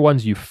whichever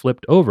ones you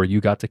flipped over,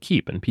 you got to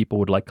keep. And people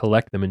would like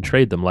collect them and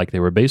trade them like they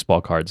were baseball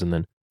cards and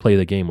then play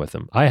the game with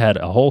them. I had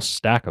a whole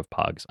stack of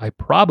Pogs. I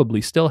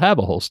probably still have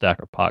a whole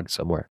stack of Pogs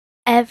somewhere.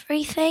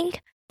 Everything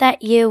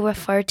that you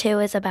refer to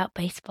is about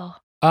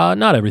baseball.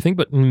 Not everything,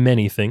 but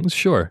many things,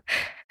 sure.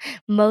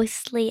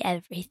 Mostly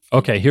everything.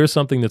 Okay, here's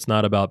something that's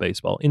not about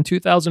baseball. In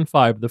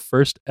 2005, the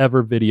first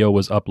ever video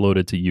was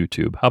uploaded to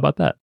YouTube. How about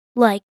that?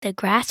 Like the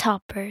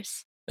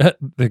Grasshoppers.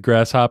 The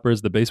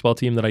Grasshoppers, the baseball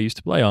team that I used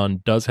to play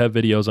on, does have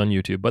videos on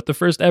YouTube, but the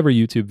first ever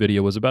YouTube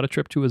video was about a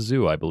trip to a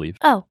zoo, I believe.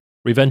 Oh.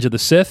 Revenge of the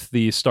Sith,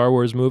 the Star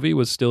Wars movie,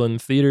 was still in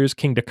theaters.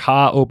 Kingda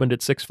Ka opened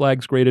at Six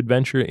Flags Great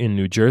Adventure in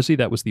New Jersey.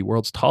 That was the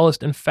world's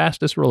tallest and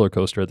fastest roller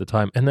coaster at the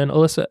time. And then,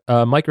 Alyssa,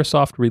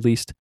 Microsoft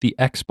released the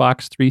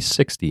Xbox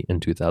 360 in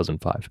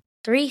 2005.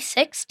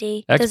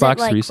 360? Xbox Does it, like,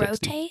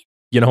 360. rotate?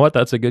 You know what?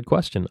 That's a good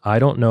question. I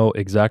don't know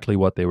exactly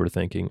what they were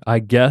thinking. I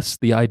guess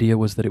the idea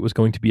was that it was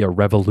going to be a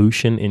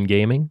revolution in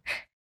gaming.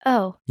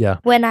 Oh. Yeah.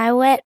 When I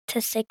went to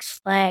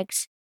Six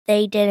Flags,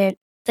 they didn't.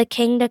 The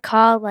Kingda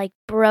Ka like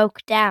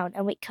broke down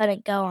and we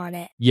couldn't go on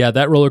it. Yeah,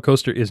 that roller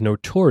coaster is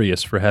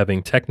notorious for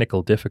having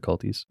technical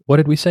difficulties. What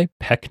did we say?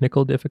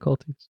 Technical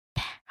difficulties?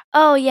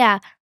 Oh, yeah.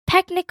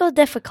 Technical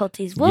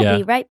difficulties. We'll Yeah.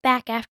 be right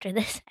back after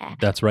this ad.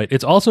 That's right.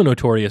 It's also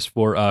notorious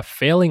for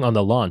failing on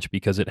the launch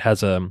because it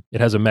has a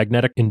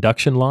magnetic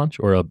induction launch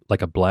or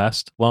a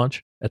blast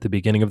launch at the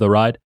beginning of the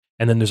ride.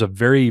 And then there's a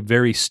very,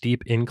 very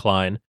steep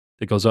incline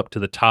that goes up to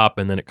the top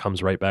and then it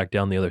comes right back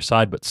down the other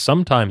side. But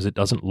sometimes it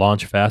doesn't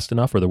launch fast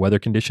enough or the weather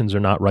conditions are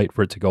not right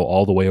for it to go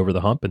all the way over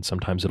the hump. And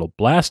sometimes it'll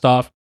blast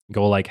off,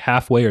 go like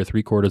halfway or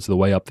 3/4 of the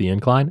way up the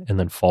incline and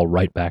then fall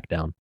right back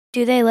down.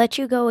 Do they let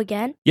you go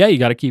again? Yeah, you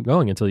got to keep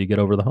going until you get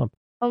over the hump.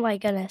 Oh my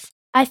goodness.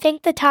 I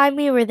think the time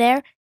we were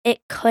there,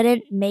 it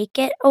couldn't make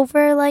it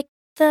over like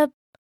the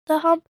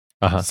hump.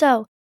 Uh-huh.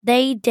 So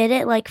they did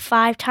it like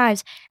 5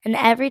 times and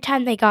every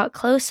time they got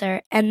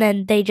closer and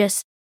then it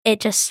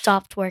just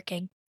stopped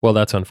working. Well,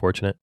 that's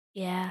unfortunate.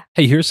 Yeah.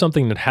 Hey, here's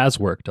something that has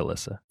worked,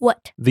 Alyssa.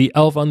 What? The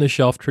Elf on the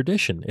Shelf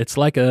tradition. It's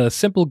like a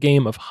simple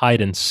game of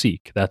hide and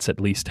seek. That's at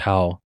least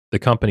how the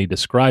company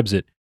describes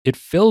it. It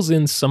fills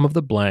in some of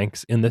the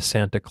blanks in the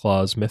Santa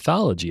Claus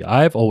mythology.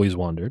 I've always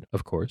wondered,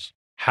 of course,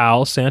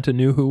 how Santa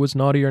knew who was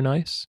naughty or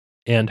nice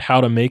and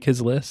how to make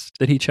his list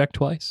that he checked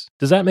twice.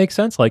 Does that make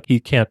sense? Like, he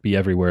can't be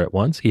everywhere at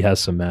once. He has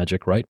some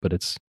magic, right? But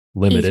it's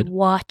limited. He's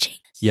watching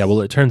us. Yeah,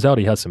 well, it turns out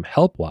he has some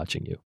help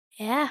watching you.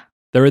 Yeah.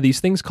 There are these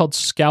things called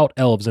scout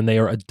elves, and they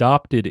are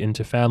adopted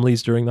into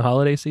families during the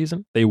holiday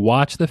season. They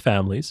watch the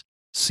families,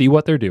 see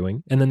what they're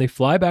doing, and then they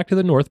fly back to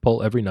the North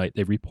Pole every night.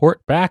 They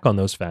report back on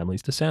those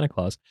families to Santa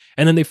Claus,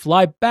 and then they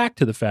fly back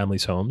to the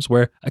families' homes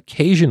where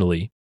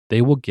occasionally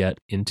they will get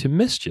into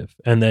mischief.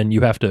 And then you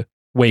have to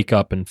wake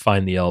up and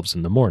find the elves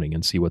in the morning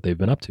and see what they've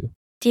been up to.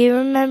 Do you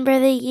remember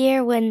the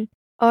year when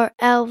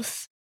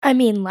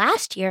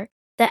last year,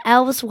 the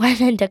elves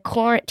went into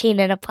quarantine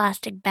in a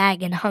plastic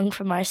bag and hung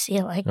from our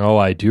ceiling? Oh,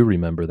 I do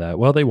remember that.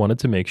 Well, they wanted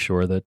to make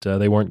sure that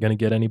they weren't going to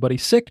get anybody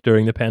sick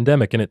during the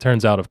pandemic. And it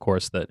turns out, of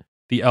course, that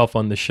the Elf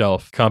on the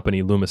Shelf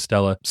company,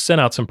 Lumistella,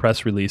 sent out some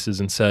press releases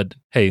and said,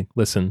 hey,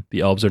 listen, the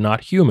elves are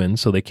not human,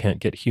 so they can't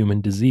get human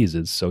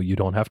diseases. So you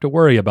don't have to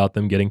worry about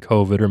them getting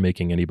COVID or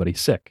making anybody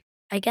sick.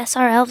 I guess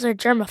our elves are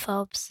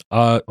germaphobes.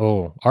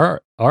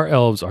 Our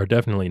elves are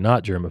definitely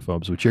not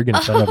germaphobes, which you're going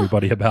to tell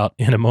everybody about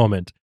in a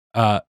moment.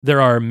 There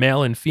are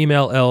male and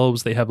female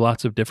elves. They have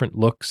lots of different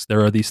looks.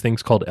 There are these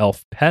things called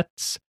elf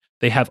pets.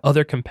 They have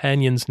other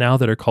companions now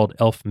that are called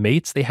elf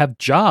mates. They have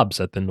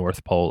jobs at the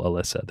North Pole,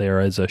 Alyssa. There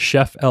is a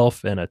chef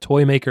elf and a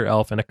toy maker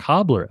elf and a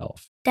cobbler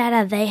elf.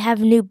 Dada, they have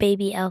new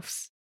baby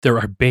elves. There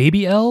are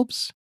baby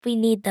elves? We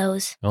need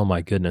those. Oh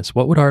my goodness.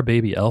 What would our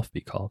baby elf be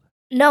called?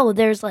 No,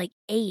 there's like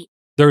 8.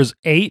 There's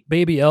 8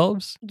 baby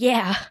elves?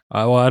 Yeah.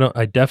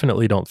 I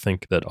definitely don't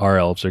think that our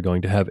elves are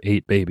going to have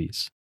 8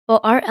 babies.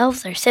 Well, our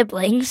elves are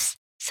siblings,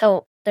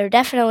 so they're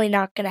definitely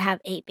not going to have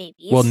 8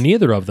 babies. Well,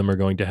 neither of them are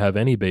going to have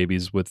any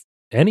babies with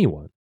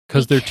anyone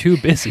because they're too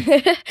busy.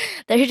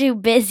 They're too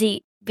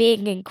busy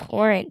being in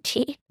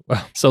quarantine.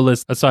 Well, so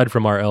aside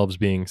from our elves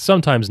being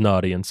sometimes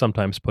naughty and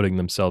sometimes putting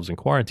themselves in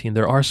quarantine,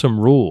 there are some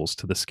rules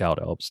to the Scout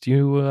Elves. Do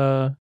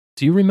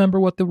you remember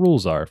what the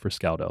rules are for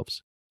Scout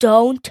Elves?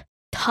 Don't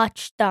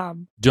touch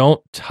them.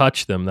 Don't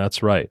touch them,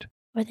 that's right.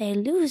 Or they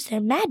lose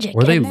their magic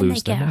Or they and then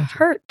lose they their get magic.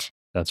 hurt.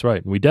 That's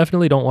right. We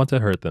definitely don't want to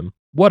hurt them.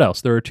 What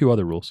else? There are 2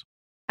 other rules.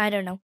 I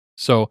don't know.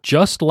 So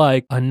just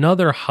like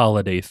another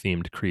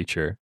holiday-themed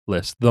creature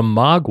list, the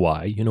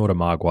Mogwai, you know what a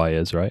Mogwai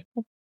is, right?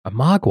 A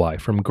Mogwai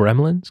from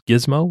Gremlins.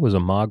 Gizmo was a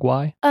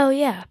Mogwai. Oh,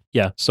 yeah.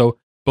 Yeah, so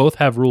both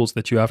have rules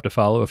that you have to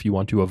follow if you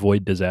want to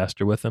avoid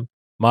disaster with them.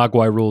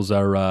 Mogwai rules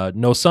are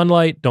no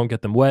sunlight, don't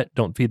get them wet,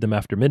 don't feed them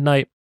after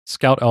midnight.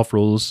 Scout Elf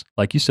rules,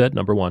 like you said,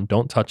 number 1,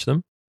 don't touch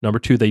them. Number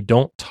 2, they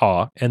don't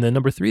taw. And then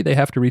number 3, they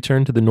have to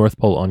return to the North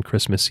Pole on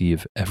Christmas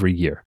Eve every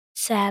year.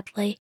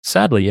 Sadly.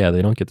 Sadly, yeah,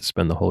 they don't get to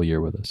spend the whole year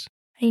with us.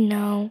 I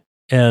know.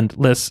 And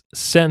Liz,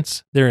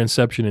 since their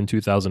inception in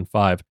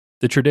 2005,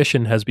 the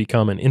tradition has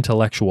become an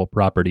intellectual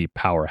property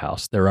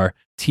powerhouse. There are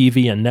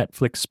TV and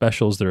Netflix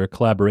specials. There are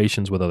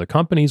collaborations with other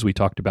companies. We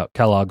talked about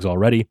Kellogg's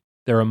already.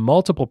 There are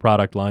multiple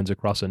product lines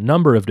across a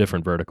number of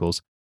different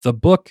verticals. The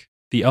book,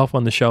 The Elf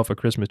on the Shelf, A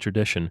Christmas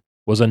Tradition,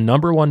 was a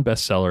 #1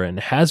 bestseller and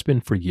has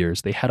been for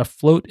years. They had a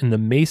float in the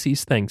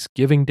Macy's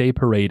Thanksgiving Day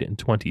Parade in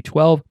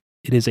 2012.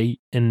 It is an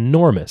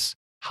enormous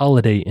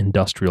holiday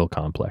industrial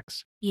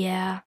complex.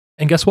 Yeah.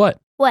 And guess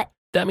what? What?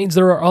 That means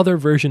there are other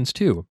versions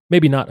too.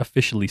 Maybe not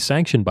officially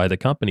sanctioned by the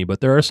company,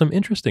 but there are some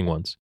interesting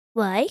ones.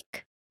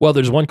 Like? Well,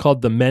 there's one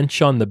called the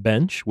Mensch on the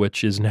Bench,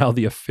 which is now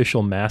the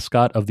official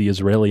mascot of the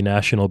Israeli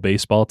national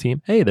baseball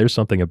team. Hey, there's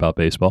something about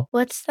baseball.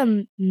 What's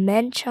the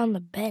mensch on the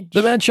bench?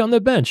 The Mensch on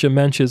the Bench. A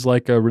mensch is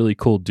like a really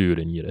cool dude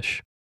in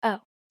Yiddish. Oh.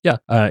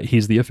 Yeah,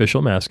 he's the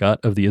official mascot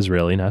of the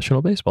Israeli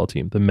national baseball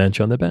team, the Mensch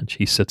on the Bench.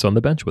 He sits on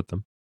the bench with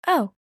them.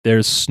 Oh.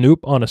 There's Snoop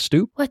on a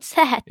Stoop. What's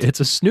that? It's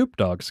a Snoop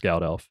Dogg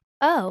Scout Elf.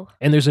 Oh.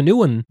 And there's a new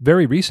one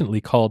very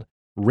recently called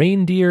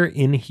Reindeer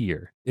in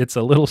Here. It's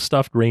a little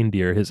stuffed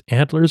reindeer. His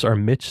antlers are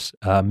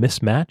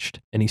mismatched,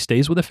 and he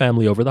stays with the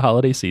family over the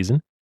holiday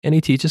season, and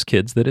he teaches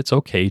kids that it's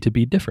okay to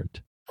be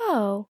different.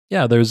 Oh.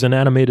 Yeah, there's an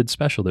animated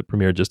special that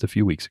premiered just a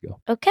few weeks ago.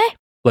 Okay.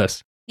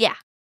 Liz. Yeah.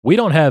 We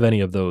don't have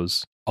any of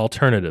those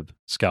alternative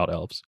Scout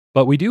Elves,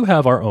 but we do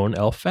have our own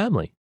elf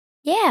family.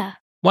 Yeah.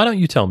 Why don't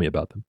you tell me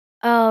about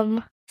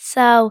them?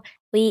 So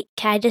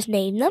can I just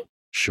name them?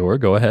 Sure,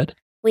 go ahead.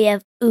 We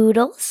have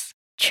Oodles,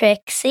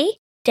 Trixie,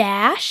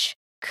 Dash,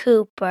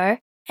 Cooper,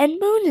 and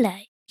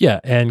Moonlight. Yeah,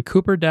 and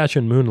Cooper, Dash,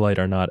 and Moonlight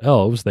are not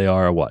elves. They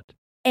are what?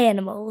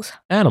 Animals.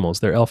 Animals.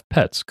 They're elf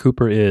pets.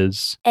 Cooper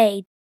is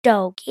A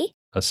doggy.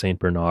 a Saint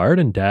Bernard,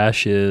 and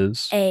Dash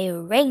is A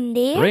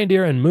reindeer.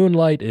 reindeer, and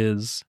Moonlight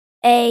is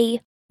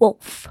A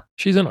wolf.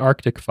 she's an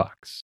Arctic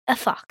fox. A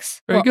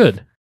fox. Very Wolf.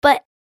 good.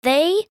 But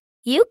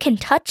you can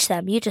touch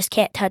them. You just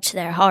can't touch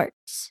their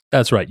hearts.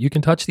 That's right. You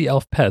can touch the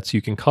elf pets,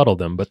 you can cuddle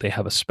them, but they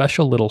have a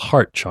special little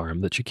heart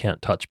charm that you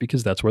can't touch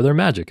because that's where their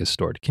magic is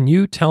stored. Can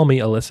you tell me,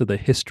 Alyssa, the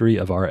history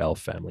of our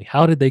elf family?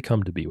 How did they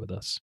come to be with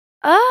us?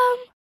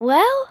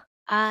 Well,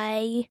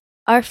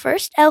 our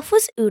first elf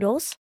was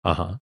Oodles.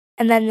 Uh-huh.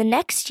 And then the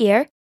next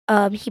year,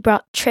 he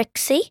brought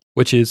Trixie.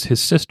 Which is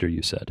his sister,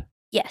 you said.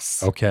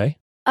 Yes. Okay.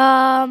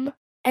 And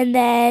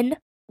then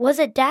was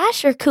it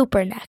Dash or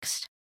Cooper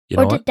next? You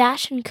know Or did what?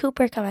 Dash and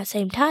Cooper come at the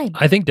same time?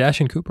 I think Dash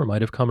and Cooper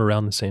might have come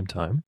around the same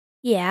time.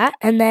 Yeah,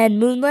 and then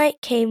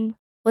Moonlight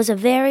was a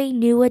very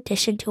new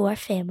addition to our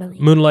family.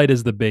 Moonlight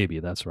is the baby,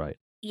 that's right.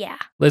 Yeah.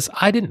 Liz,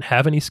 I didn't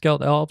have any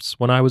Scout Elves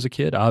when I was a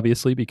kid,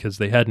 obviously, because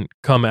they hadn't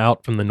come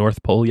out from the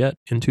North Pole yet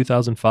in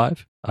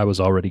 2005. I was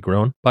already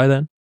grown by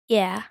then.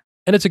 Yeah.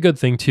 And it's a good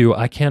thing, too.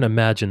 I can't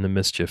imagine the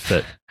mischief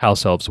that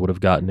house elves would have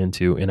gotten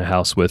into in a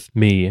house with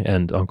me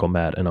and Uncle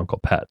Matt and Uncle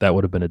Pat. That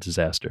would have been a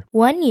disaster.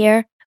 One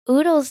year,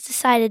 Oodles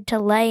decided to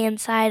lay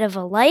inside of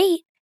a light,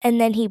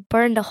 and then he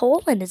burned a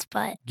hole in his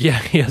butt. Yeah,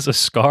 he has a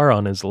scar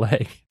on his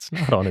leg. It's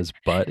not on his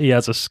butt. He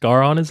has a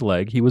scar on his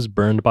leg. He was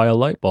burned by a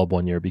light bulb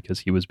one year because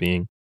he was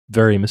being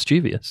very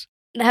mischievous.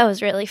 That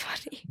was really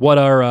funny. What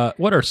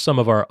are some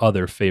of our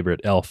other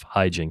favorite elf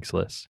hijinks,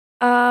 Liz?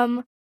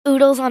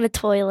 Oodles on a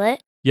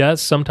toilet.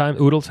 Yes,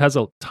 sometimes Oodles has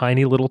a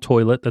tiny little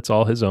toilet that's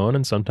all his own,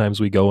 and sometimes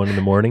we go in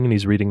the morning and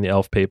he's reading the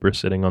elf paper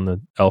sitting on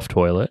the elf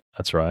toilet.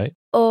 That's right.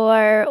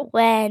 Or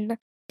when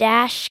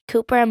Dash,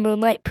 Cooper, and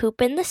Moonlight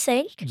poop in the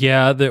sink.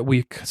 Yeah, that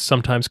we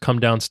sometimes come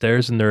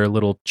downstairs and there are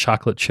little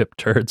chocolate chip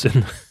turds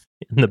in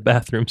the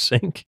bathroom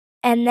sink.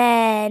 And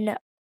then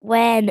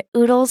when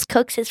Oodles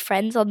cooks his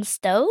friends on the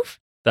stove.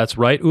 That's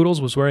right.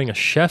 Oodles was wearing a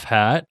chef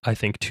hat, I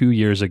think 2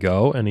 years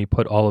ago, and he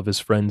put all of his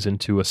friends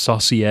into a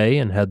saucier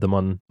and had them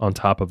on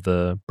top of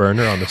the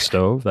burner on the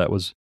stove. That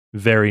was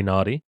very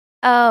naughty.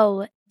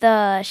 Oh,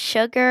 the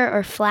sugar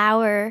or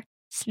flour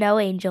snow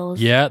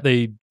angels. Yeah,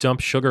 they dump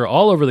sugar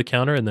all over the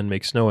counter and then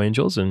make snow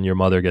angels, and your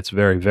mother gets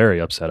very, very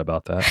upset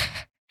about that.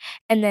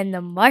 And then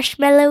the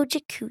marshmallow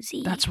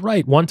jacuzzi. That's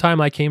right. One time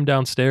I came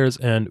downstairs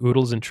and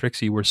Oodles and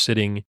Trixie were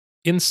sitting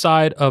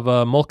inside of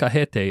a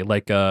molcajete,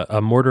 like a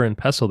mortar and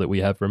pestle that we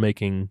have for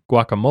making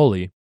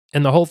guacamole.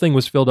 And the whole thing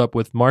was filled up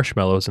with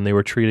marshmallows, and they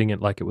were treating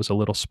it like it was a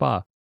little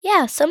spa.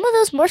 Yeah, some of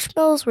those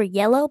marshmallows were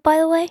yellow, by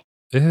the way.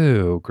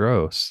 Ew,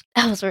 gross.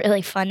 That was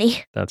really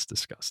funny. That's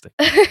disgusting.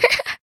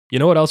 You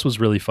know what else was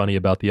really funny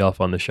about the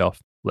Elf on the Shelf,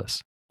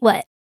 Liz?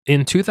 What?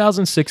 In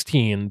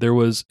 2016, there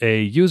was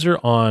a user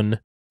on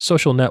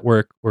social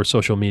network or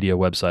social media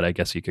website, I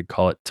guess you could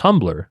call it,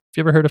 Tumblr. Have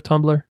you ever heard of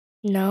Tumblr?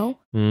 No.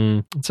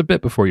 It's a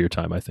bit before your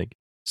time, I think.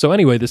 So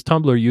anyway, this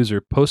Tumblr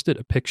user posted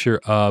a picture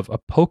of a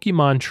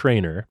Pokemon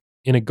trainer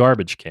in a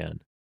garbage can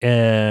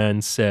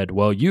and said,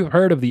 well, you've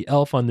heard of the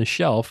Elf on the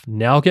Shelf.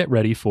 Now get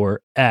ready for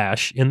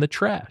Ash in the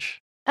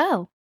trash.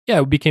 Oh.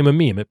 Yeah, it became a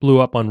meme. It blew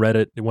up on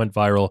Reddit. It went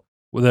viral.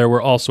 Well, there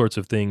were all sorts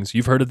of things.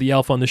 You've heard of the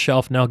elf on the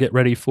shelf. Now get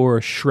ready for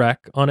Shrek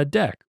on a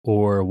deck,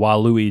 or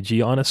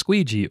Waluigi on a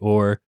squeegee,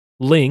 or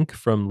Link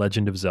from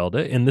Legend of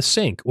Zelda in the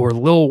sink, or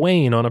Lil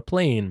Wayne on a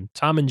plane,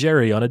 Tom and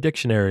Jerry on a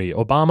dictionary,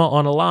 Obama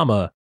on a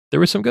llama. There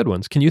were some good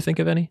ones. Can you think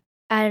of any?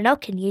 I don't know.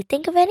 Can you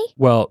think of any?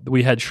 Well,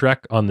 we had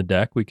Shrek on the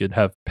deck. We could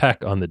have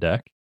Peck on the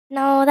deck.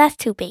 No, that's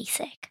too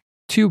basic.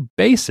 Too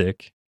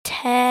basic.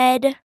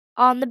 Ted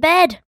on the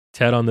bed.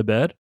 Ted on the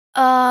bed?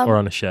 Or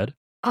on a shed?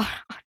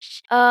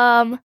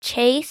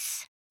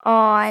 Chase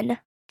on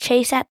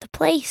Chase at the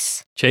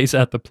place. Chase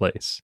at the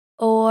place.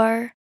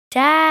 Or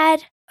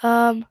Dad,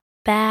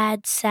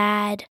 bad,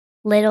 sad,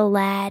 little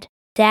lad.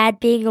 Dad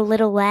being a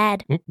little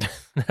lad.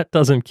 That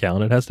doesn't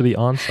count. It has to be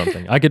on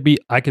something. I could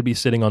be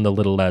sitting on the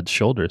little lad's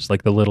shoulders,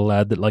 like the little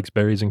lad that likes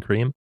berries and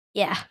cream.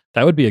 Yeah.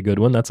 That would be a good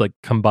one. That's like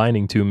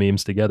combining two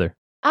memes together.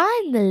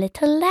 I'm the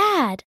little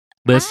lad.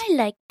 Liz? I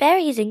like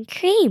berries and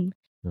cream.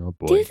 Oh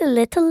boy. Do the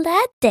little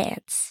lad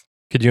dance.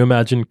 Could you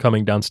imagine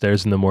coming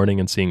downstairs in the morning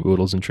and seeing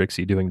Oodles and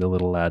Trixie doing the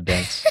little lad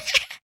dance?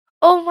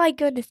 Oh my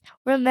goodness.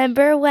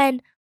 Remember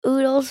when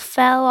Oodles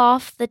fell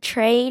off the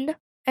train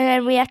and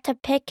then we had to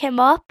pick him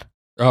up?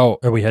 Oh,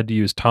 and we had to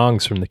use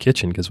tongs from the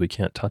kitchen because we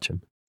can't touch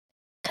him.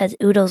 Because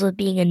Oodles was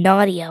being a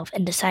naughty elf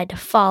and decided to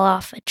fall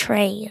off a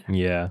train.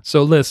 Yeah.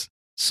 So, Liz,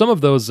 some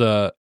of those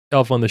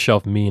Elf on the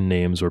Shelf mean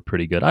names were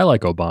pretty good. I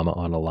like Obama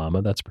on a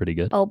llama. That's pretty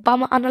good.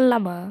 Obama on a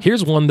llama.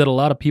 Here's one that a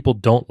lot of people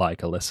don't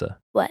like, Alyssa.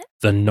 What?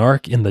 The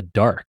Narc in the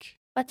Dark.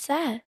 What's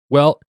that?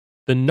 Well,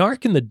 the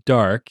Narc in the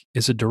Dark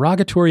is a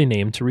derogatory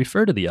name to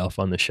refer to the elf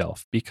on the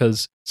shelf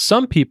because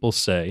some people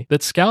say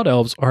that scout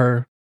elves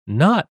are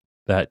not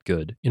that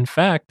good. In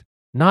fact,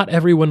 not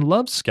everyone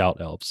loves scout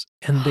elves,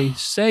 and they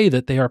say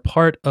that they are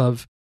part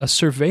of a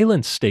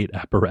surveillance state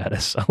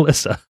apparatus,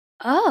 Alyssa.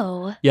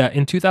 Oh. Yeah,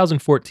 in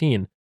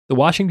 2014, the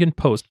Washington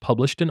Post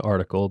published an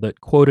article that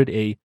quoted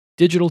a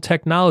digital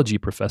technology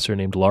professor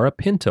named Laura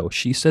Pinto.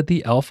 She said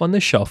the elf on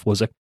the shelf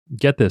was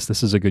get this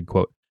is a good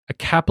quote, a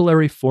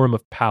capillary form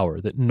of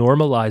power that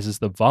normalizes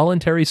the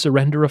voluntary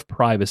surrender of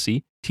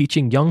privacy,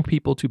 teaching young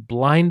people to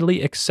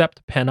blindly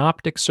accept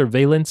panoptic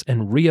surveillance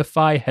and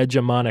reify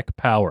hegemonic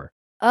power.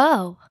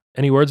 Oh.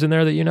 Any words in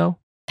there that you know?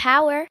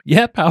 Power.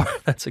 Yeah, power.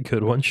 That's a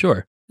good one,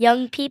 sure.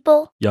 Young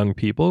people. Young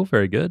people,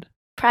 very good.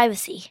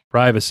 Privacy.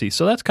 Privacy.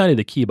 So that's kind of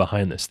the key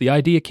behind this. The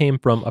idea came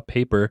from a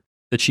paper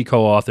that she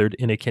co-authored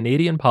in a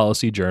Canadian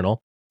policy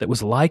journal that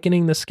was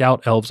likening the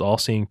scout elves'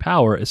 all-seeing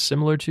power as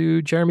similar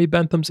to Jeremy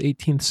Bentham's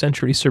 18th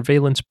century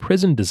surveillance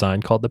prison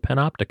design called the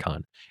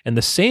Panopticon. And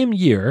the same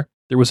year,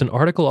 there was an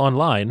article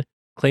online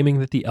claiming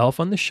that the elf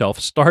on the shelf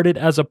started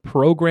as a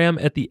program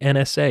at the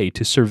NSA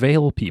to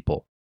surveil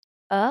people.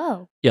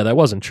 Oh. Yeah, that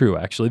wasn't true,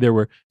 actually. There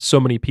were so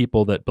many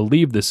people that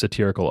believed this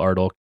satirical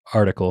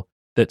article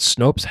that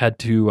Snopes had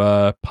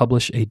to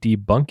publish a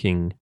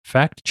debunking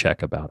fact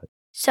check about it.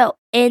 So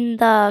in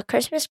the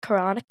Christmas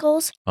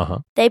Chronicles,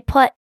 they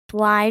put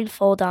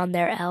blindfold on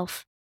their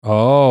elf.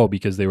 Oh,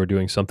 because they were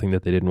doing something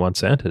that they didn't want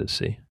Santa to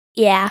see.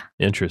 Yeah.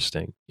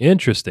 Interesting.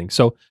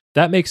 So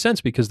that makes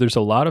sense because there's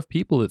a lot of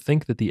people that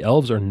think that the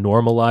elves are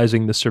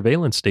normalizing the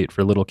surveillance state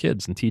for little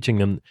kids and teaching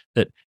them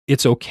that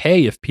it's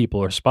okay if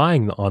people are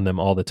spying on them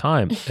all the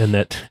time and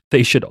that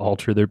they should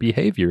alter their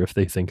behavior if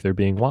they think they're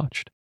being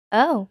watched.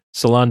 Oh.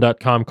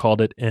 Salon.com called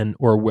it an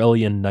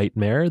Orwellian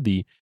nightmare.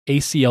 The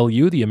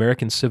ACLU, the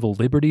American Civil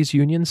Liberties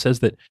Union, says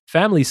that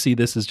families see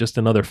this as just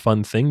another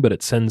fun thing, but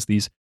it sends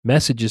these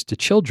messages to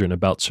children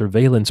about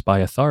surveillance by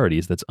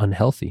authorities that's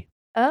unhealthy.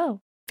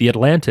 Oh. The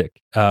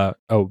Atlantic, a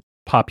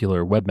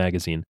popular web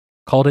magazine,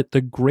 called it the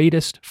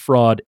greatest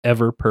fraud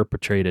ever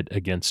perpetrated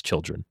against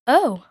children.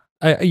 Oh.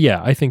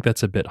 I think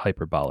that's a bit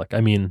hyperbolic. I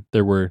mean,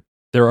 there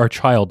are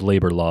child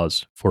labor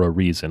laws for a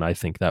reason. I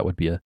think that would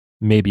be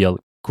maybe a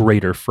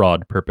greater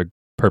fraud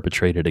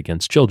perpetrated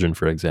against children,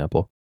 for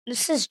example.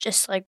 This is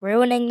just like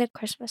ruining the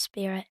Christmas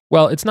spirit.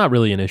 Well, it's not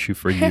really an issue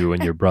for you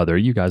and your brother.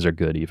 You guys are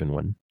good even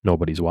when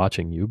nobody's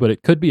watching you, but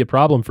it could be a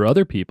problem for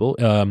other people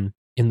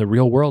in the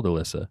real world,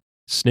 Alyssa.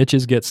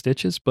 Snitches get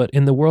stitches, but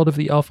in the world of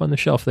the elf on the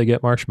shelf, they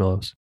get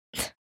marshmallows.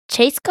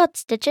 Chase got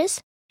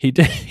stitches? He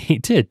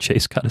did.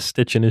 Chase got a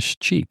stitch in his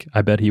cheek.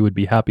 I bet he would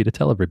be happy to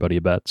tell everybody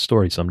about the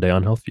story someday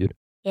on Health Feud.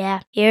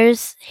 Yeah,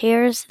 here's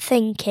the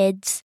thing,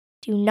 kids.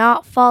 Do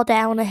not fall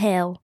down a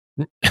hill.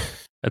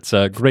 That's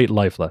a great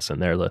life lesson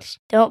there, Liz.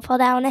 Don't fall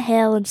down a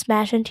hill and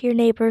smash into your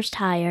neighbor's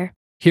tire.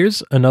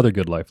 Here's another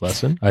good life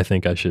lesson. I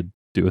think I should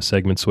do a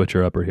segment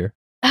switcher upper here.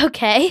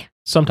 Okay.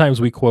 Sometimes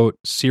we quote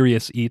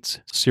Serious Eats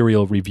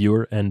serial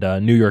reviewer and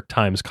New York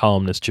Times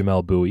columnist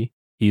Jamel Bowie.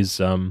 He's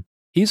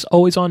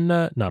always on,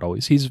 not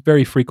always, he's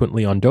very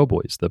frequently on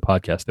Doughboys, the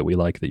podcast that we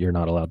like that you're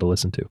not allowed to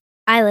listen to.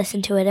 I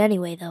listen to it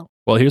anyway, though.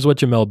 Well, here's what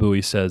Jamel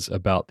Bowie says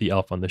about the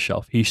elf on the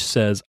shelf. He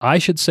says, I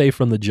should say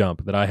from the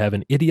jump that I have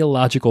an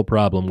ideological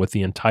problem with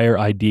the entire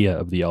idea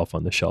of the elf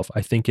on the shelf.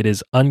 I think it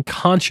is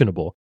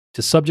unconscionable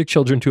to subject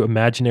children to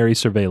imaginary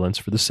surveillance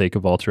for the sake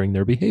of altering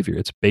their behavior.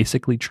 It's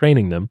basically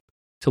training them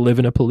to live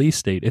in a police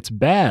state. It's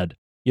bad.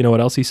 You know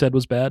what else he said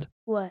was bad?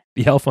 What?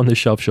 The elf on the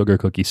shelf sugar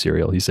cookie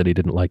cereal. He said he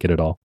didn't like it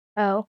at all.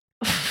 Oh.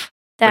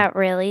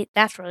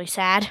 That's really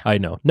sad. I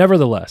know.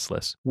 Nevertheless,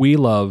 Liz, we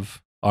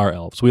love our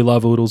elves. We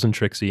love Oodles and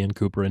Trixie and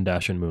Cooper and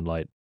Dash and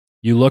Moonlight.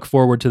 You look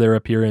forward to their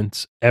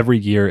appearance every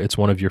year. It's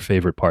one of your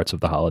favorite parts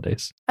of the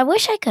holidays. I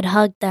wish I could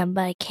hug them,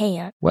 but I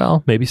can't.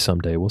 Well, maybe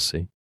someday. We'll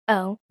see.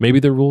 Oh. Maybe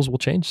the rules will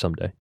change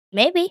someday.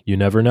 Maybe. You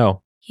never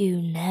know.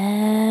 You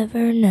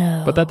never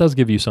know. But that does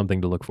give you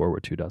something to look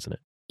forward to, doesn't it?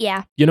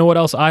 Yeah. You know what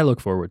else I look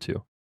forward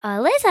to?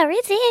 Alyssa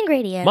reads the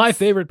ingredients. My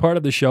favorite part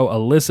of the show,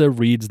 Alyssa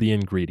reads the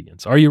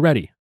ingredients. Are you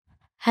ready?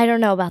 I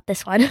don't know about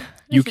this one.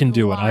 You can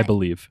do it, I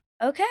believe.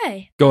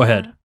 Okay. Go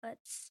ahead.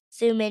 Let's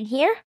zoom in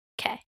here.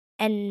 Okay.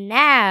 And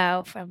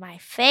now for my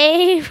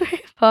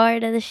favorite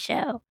part of the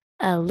show.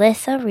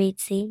 Alyssa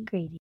reads the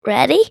ingredients.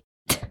 Ready?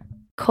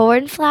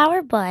 Corn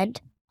flour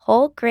blend,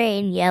 whole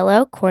grain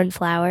yellow corn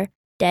flour,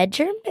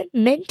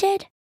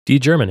 degerminated,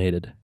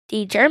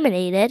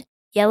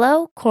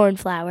 yellow corn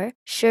flour,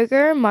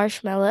 sugar,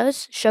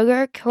 marshmallows,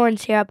 sugar, corn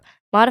syrup,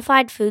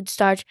 modified food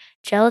starch,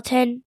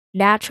 gelatin,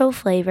 natural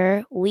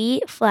flavor,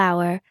 wheat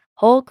flour,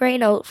 whole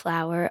grain oat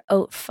flour.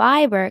 Oat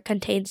fiber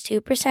contains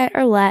 2%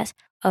 or less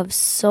of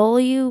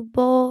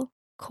soluble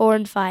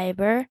corn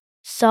fiber,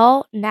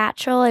 salt,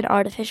 natural and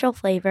artificial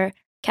flavor,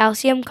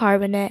 calcium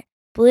carbonate,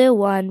 blue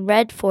 1,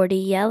 red 40,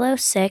 yellow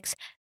 6,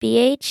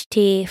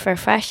 BHT for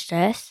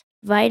freshness,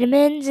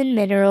 vitamins and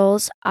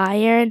minerals,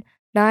 iron,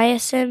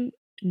 niacinamide?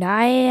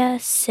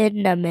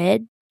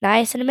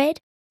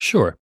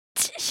 Sure.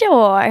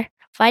 Sure.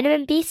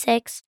 Vitamin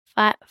B6,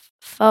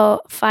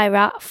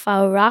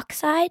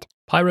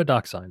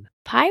 pyridoxine,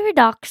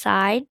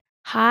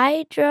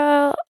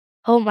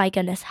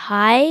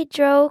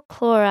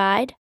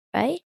 hydrochloride,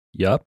 right?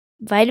 Yup.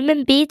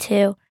 Vitamin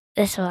B2,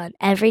 this one,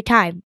 every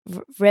time.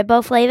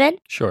 Riboflavin,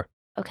 Sure.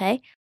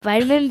 okay.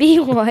 Vitamin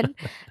B1,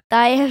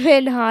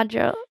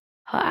 thiamine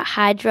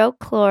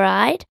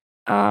hydrochloride,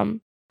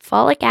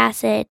 folic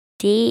acid,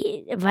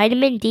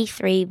 vitamin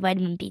D3,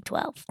 vitamin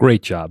B12.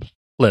 Great job.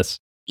 Liz.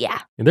 Yeah.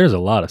 And there's a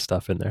lot of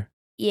stuff in there.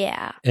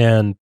 Yeah.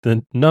 And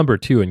the number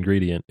 2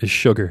 ingredient is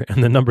sugar,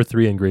 and the number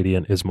 3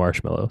 ingredient is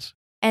marshmallows.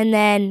 And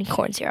then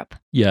corn syrup.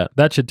 Yeah,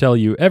 that should tell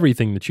you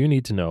everything that you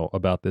need to know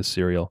about this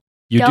cereal.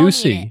 You Don't do eat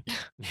see,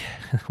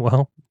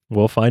 well,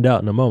 we'll find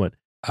out in a moment.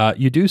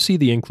 You do see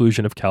the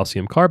inclusion of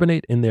calcium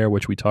carbonate in there,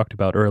 which we talked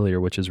about earlier,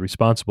 which is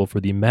responsible for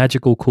the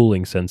magical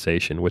cooling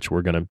sensation, which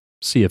we're going to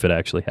see if it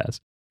actually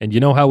has. And you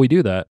know how we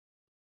do that?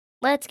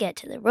 Let's get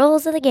to the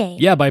rules of the game.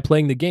 Yeah, by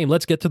playing the game.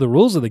 Let's get to the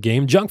rules of the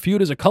game. Junk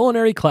Feud is a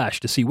culinary clash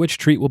to see which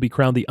treat will be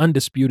crowned the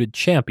undisputed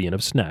champion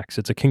of snacks.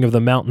 It's a King of the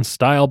Mountain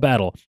style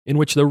battle in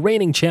which the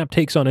reigning champ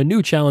takes on a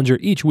new challenger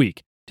each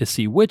week to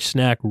see which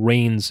snack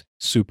reigns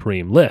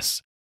supreme.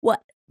 Liz.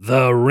 What?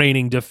 The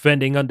reigning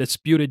defending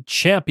undisputed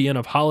champion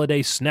of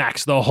holiday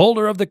snacks, the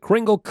holder of the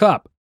Kringle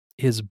Cup,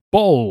 is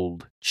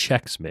Bold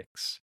Chex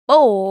Mix.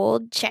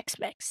 Bold Chex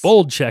Mix.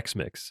 Bold Chex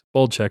Mix.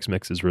 Bold Chex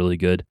Mix is really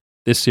good.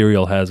 This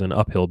cereal has an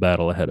uphill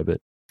battle ahead of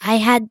it. I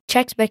had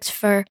Chex Mix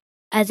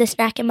as a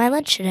snack in my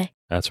lunch today.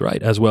 That's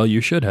right, as well you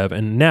should have.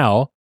 And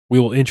now we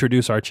will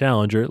introduce our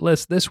challenger.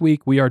 Liz, this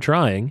week we are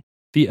trying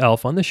the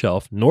Elf on the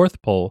Shelf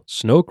North Pole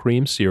Snow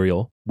Cream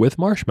cereal with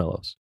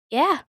marshmallows.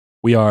 Yeah.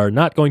 We are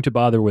not going to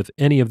bother with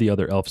any of the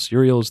other Elf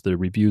cereals. The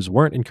reviews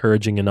weren't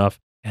encouraging enough,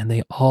 and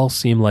they all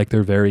seem like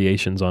they're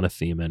variations on a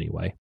theme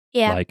anyway.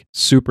 Yeah. Like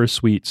super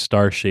sweet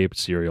star-shaped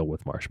cereal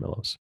with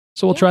marshmallows.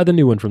 So we'll try the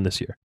new one from this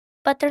year.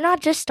 But they're not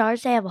just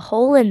stars, they have a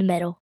hole in the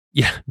middle.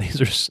 Yeah, these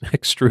are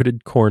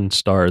extruded corn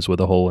stars with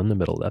a hole in the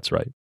middle. That's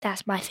right.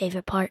 That's my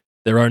favorite part.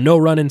 There are no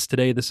run-ins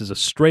today. This is a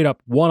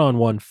straight-up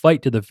one-on-one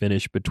fight to the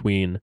finish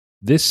between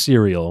this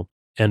cereal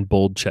and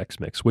Bold Chex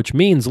Mix, which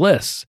means,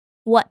 Liz,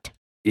 What?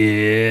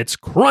 it's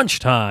crunch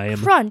time.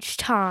 Crunch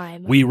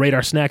time. We rate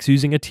our snacks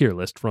using a tier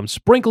list from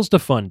sprinkles to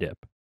fun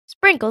dip.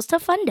 Sprinkles to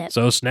fun dip.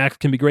 So snacks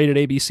can be graded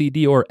A, B, C,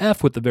 D, or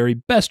F, with the very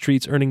best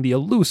treats earning the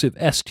elusive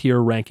S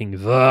tier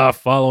ranking. The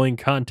following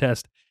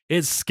contest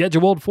is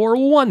scheduled for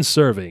one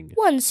serving.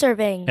 One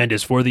serving. And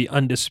is for the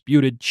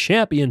undisputed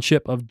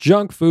championship of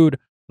junk food,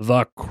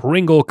 the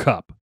Kringle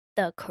Cup.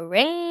 The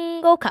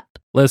Kringle Cup.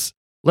 Let's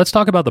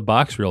talk about the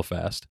box real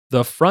fast.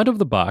 The front of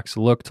the box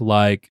looked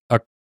like a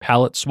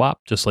palette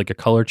swap, just like a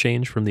color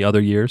change from the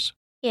other years.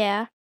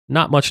 Yeah.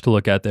 Not much to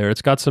look at there.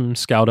 It's got some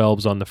Scout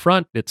Elves on the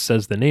front. It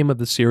says the name of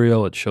the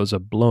cereal. It shows a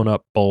blown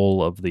up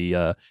bowl of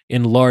the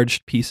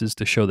enlarged pieces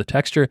to show the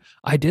texture.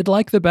 I did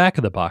like the back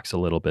of the box a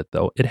little bit,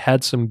 though. It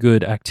had some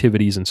good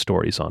activities and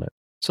stories on it.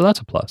 So that's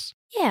a plus.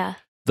 Yeah.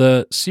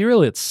 The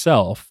cereal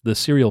itself, the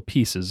cereal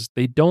pieces,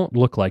 they don't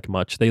look like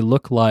much. They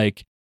look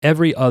like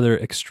every other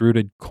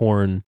extruded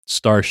corn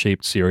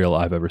star-shaped cereal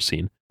I've ever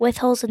seen. With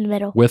holes in the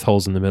middle. With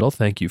holes in the middle.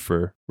 Thank you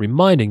for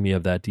reminding me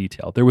of that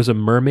detail. There was a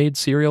mermaid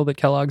cereal that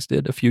Kellogg's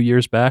did a few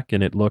years back,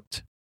 and it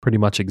looked pretty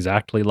much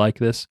exactly like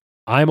this.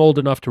 I'm old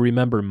enough to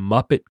remember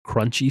Muppet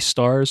Crunchy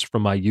Stars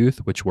from my youth,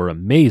 which were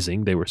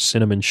amazing. They were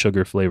cinnamon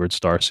sugar-flavored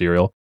star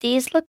cereal.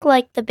 These look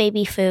like the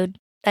baby food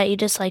that you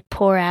just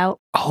pour out.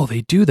 Oh, they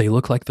do. They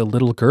look like the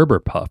little Gerber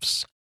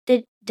Puffs.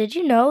 Did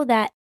you know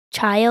that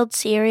child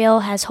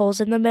cereal has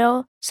holes in the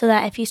middle so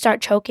that if you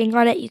start choking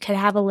on it, you can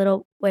have a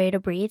little way to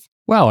breathe.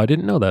 Wow, I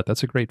didn't know that.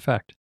 That's a great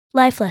fact.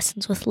 Life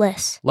lessons with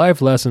Liz.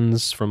 Life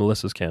lessons from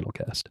Alyssa's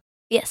Candlecast.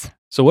 Yes.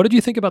 So what did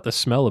you think about the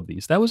smell of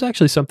these? That was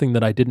actually something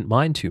that I didn't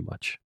mind too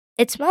much.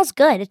 It smells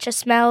good. It just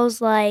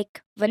smells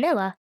like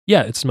vanilla.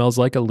 Yeah, it smells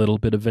like a little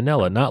bit of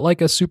vanilla. Not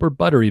like a super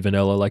buttery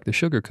vanilla like the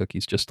sugar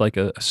cookies, just like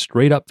a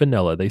straight up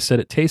vanilla. They said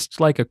it tastes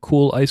like a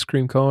cool ice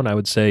cream cone. I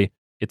would say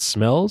it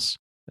smells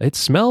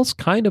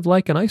kind of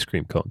like an ice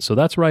cream cone. So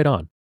that's right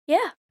on.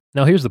 Yeah.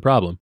 Now here's the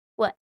problem.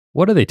 What?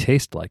 What do they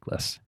taste like,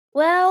 Liz?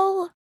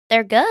 Well,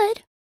 they're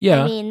good.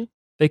 Yeah. I mean,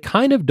 they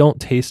kind of don't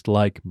taste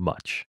like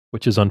much,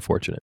 which is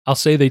unfortunate. I'll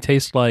say they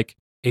taste like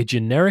a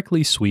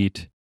generically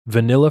sweet,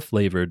 vanilla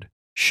flavored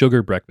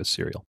sugar breakfast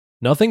cereal.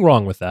 Nothing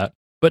wrong with that,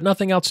 but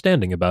nothing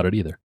outstanding about it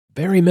either.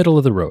 Very middle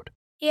of the road.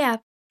 yeah,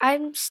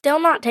 I'm still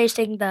not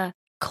tasting the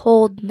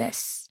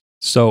coldness.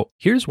 So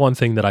here's one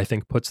thing that I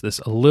think puts this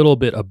a little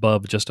bit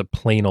above just a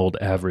plain old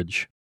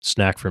average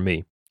snack for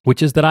me,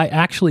 which is that I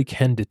actually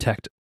can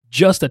detect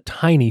just a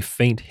tiny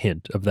faint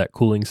hint of that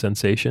cooling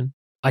sensation.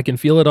 I can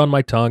feel it on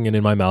my tongue and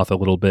in my mouth a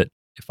little bit.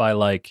 If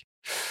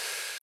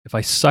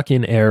I suck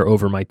in air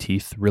over my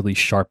teeth really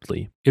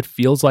sharply, it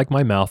feels like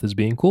my mouth is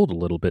being cooled a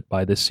little bit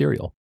by this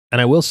cereal.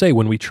 And I will say,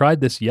 when we tried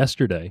this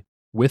yesterday,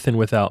 with and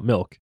without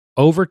milk,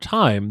 over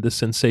time, the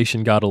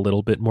sensation got a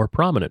little bit more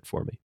prominent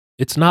for me.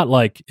 It's not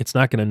like it's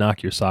not going to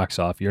knock your socks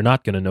off. You're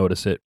not going to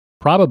notice it.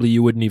 Probably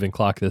you wouldn't even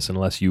clock this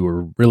unless you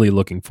were really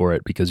looking for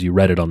it because you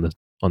read it on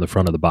the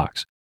front of the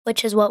box.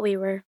 Which is what we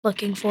were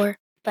looking for.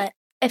 But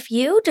if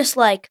you just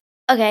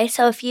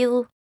so if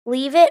you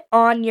leave it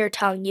on your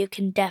tongue, you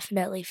can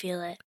definitely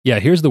feel it. Yeah,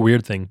 here's the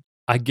weird thing.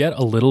 I get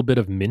a little bit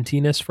of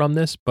mintiness from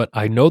this, but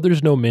I know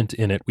there's no mint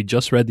in it. We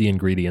just read the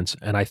ingredients,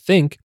 and I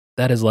think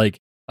that is like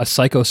a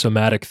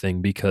psychosomatic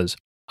thing because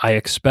I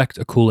expect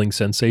a cooling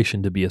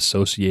sensation to be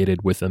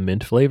associated with a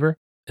mint flavor,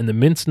 and the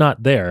mint's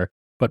not there,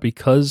 but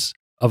because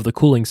of the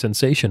cooling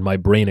sensation, my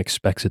brain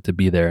expects it to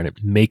be there, and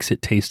it makes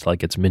it taste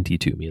like it's minty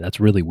to me. That's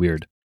really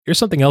weird. Here's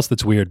something else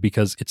that's weird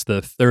because it's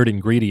the third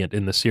ingredient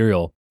in the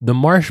cereal, the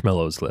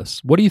marshmallows,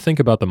 Liz. What do you think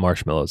about the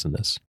marshmallows in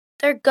this?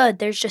 They're good.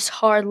 There's just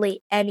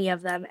hardly any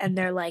of them, and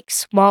they're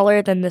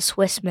smaller than the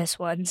Swiss Miss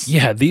ones.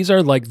 Yeah, these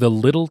are like the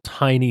little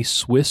tiny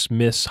Swiss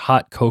Miss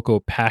hot cocoa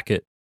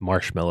packet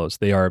marshmallows.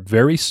 They are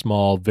very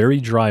small, very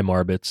dry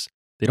marbits.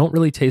 They don't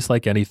really taste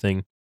like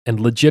anything. And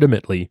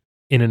legitimately,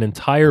 in an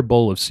entire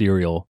bowl of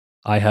cereal,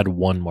 I had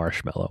one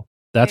marshmallow.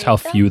 That's how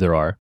few there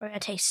are. We're going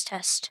to taste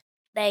test.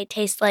 They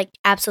taste like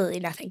absolutely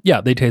nothing.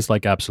 Yeah, they taste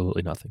like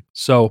absolutely nothing.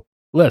 So,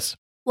 Liz.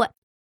 What?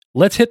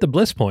 Let's hit the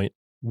bliss point.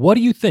 What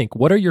do you think?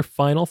 What are your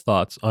final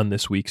thoughts on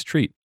this week's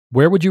treat?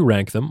 Where would you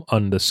rank them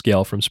on the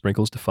scale from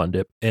sprinkles to Fun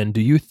Dip? And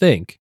do you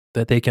think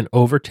that they can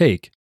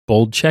overtake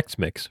Bold Chex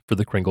Mix for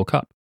the Kringle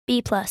Cup?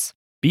 B+.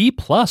 B+?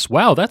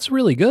 Wow, that's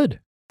really good.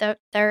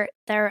 They're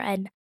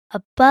an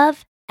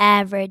above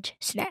average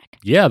snack.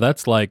 Yeah,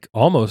 that's like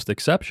almost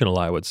exceptional,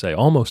 I would say.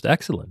 Almost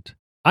excellent.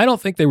 I don't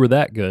think they were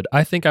that good.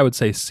 I think I would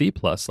say C+,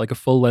 like a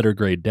full letter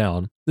grade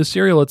down. The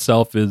cereal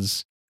itself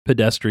is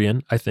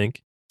pedestrian, I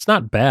think. It's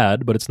not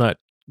bad, but it's not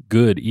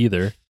good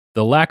either.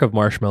 The lack of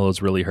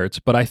marshmallows really hurts,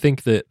 but I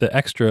think that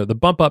the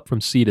bump up from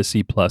C to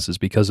C+ is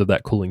because of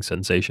that cooling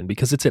sensation,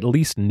 because it's at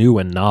least new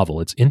and novel.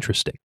 It's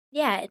interesting.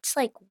 Yeah, it's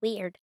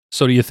weird.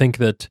 So do you think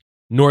that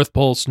North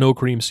Pole Snow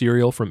Cream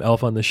cereal from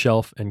Elf on the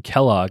Shelf and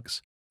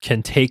Kellogg's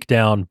can take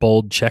down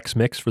Bold Chex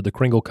Mix for the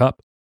Kringle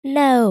Cup?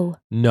 No.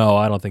 No,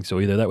 I don't think so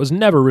either. That was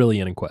never really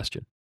in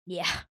question.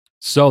 Yeah.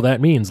 So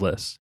that means,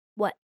 Liz.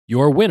 What?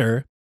 Your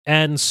winner,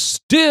 and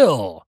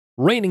still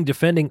reigning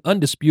defending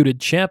undisputed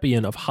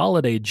champion of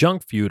holiday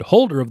junk feud,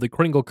 holder of the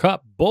Kringle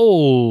Cup,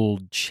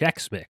 Bold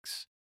Chex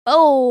Mix.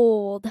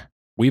 Bold.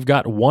 We've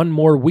got one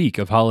more week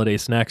of holiday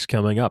snacks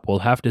coming up. We'll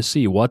have to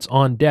see what's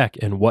on deck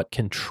and what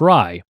can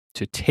try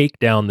to take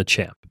down the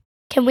champ.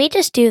 Can we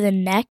just do the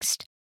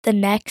next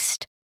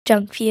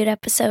junk feud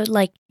episode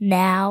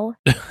now?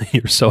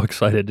 You're so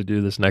excited to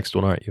do this next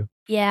one, aren't you?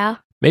 Yeah.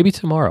 Maybe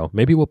tomorrow.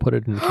 Maybe we'll put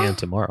it in the can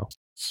tomorrow.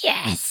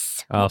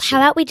 Yes. How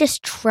about we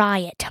just try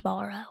it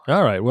tomorrow?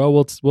 All right. Well,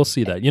 we'll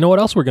see that. You know what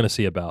else we're going to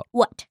see about?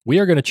 What? We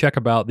are going to check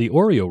about the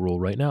Oreo rule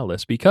right now,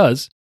 Liz,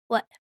 because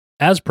what?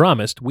 As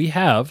promised, we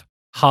have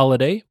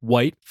holiday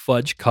white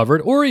fudge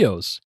covered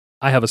Oreos.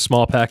 I have a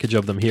small package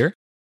of them here.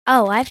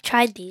 Oh, I've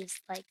tried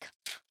these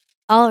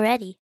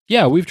already.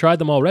 Yeah, we've tried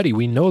them already.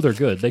 We know they're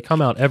good. They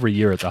come out every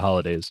year at the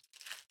holidays.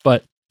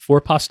 But for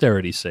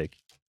posterity's sake,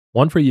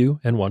 one for you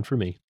and one for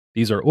me.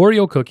 These are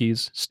Oreo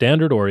cookies,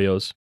 standard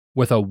Oreos,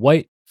 with a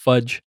white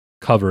fudge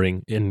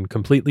covering in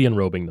completely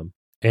enrobing them.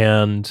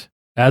 And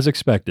as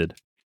expected,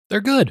 they're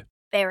good.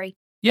 Very.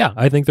 Yeah,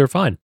 I think they're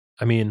fine.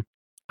 I mean,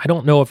 I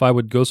don't know if I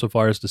would go so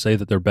far as to say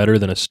that they're better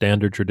than a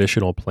standard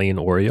traditional plain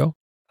Oreo.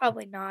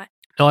 Probably not.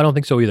 No, I don't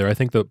think so either. I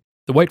think the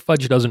white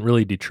fudge doesn't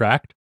really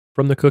detract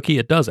from the cookie.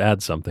 It does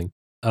add something.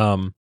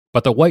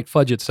 But the white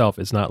fudge itself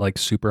is not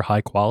super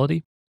high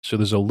quality. So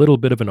there's a little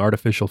bit of an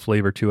artificial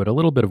flavor to it, a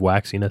little bit of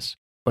waxiness,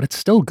 but it's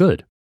still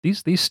good.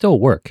 These still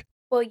work.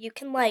 Well, you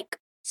can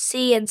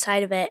see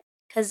inside of it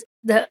because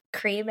the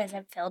cream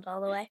isn't filled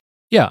all the way.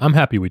 Yeah, I'm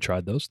happy we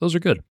tried those. Those are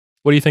good.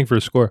 What do you think for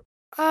a score?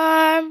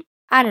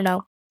 I don't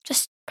know.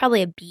 Just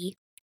probably a B.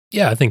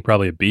 Yeah, I think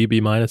probably a B, B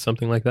minus,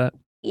 something like that.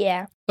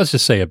 Yeah. Let's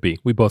just say a B.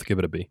 We both give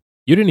it a B.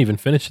 You didn't even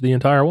finish the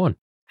entire one.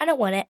 I don't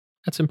want it.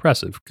 That's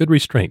impressive. Good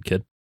restraint,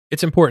 kid.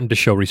 It's important to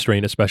show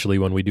restraint, especially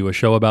when we do a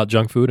show about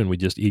junk food and we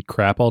just eat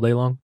crap all day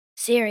long.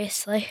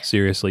 Seriously.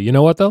 Seriously. You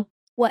know what, though?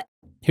 What?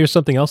 Here's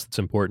something else that's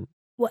important.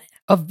 What?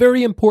 A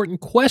very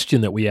important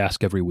question that we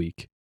ask every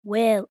week.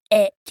 Will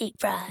it deep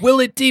fry? Will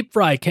it deep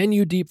fry? Can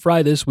you deep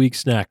fry this week's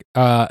snack?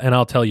 And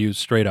I'll tell you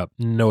straight up,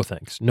 no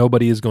thanks.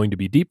 Nobody is going to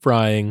be deep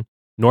frying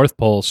North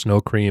Pole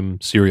snow cream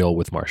cereal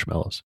with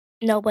marshmallows.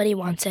 Nobody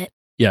wants it.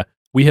 Yeah,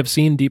 we have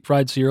seen deep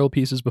fried cereal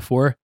pieces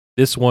before.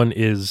 This one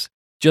is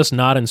just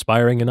not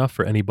inspiring enough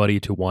for anybody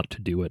to want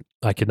to do it.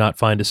 I could not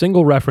find a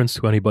single reference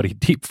to anybody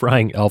deep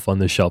frying Elf on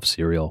the Shelf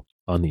cereal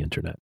on the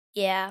internet.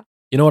 Yeah.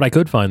 You know what I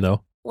could find,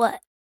 though? What?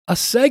 A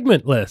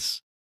segment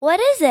list. What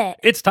is it?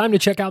 It's time to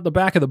check out the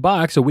back of the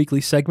box, a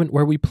weekly segment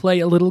where we play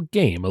a little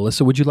game.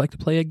 Alyssa, would you like to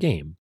play a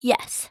game?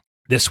 Yes.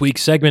 This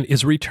week's segment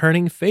is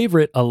returning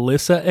favorite,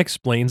 Alyssa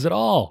Explains It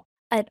All.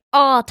 An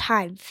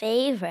all-time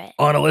favorite.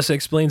 On Alyssa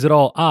Explains It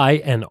All, I,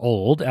 an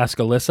old, ask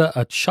Alyssa,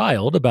 a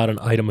child, about an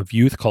item of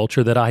youth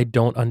culture that I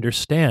don't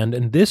understand.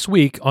 And this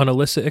week on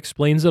Alyssa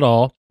Explains It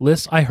All,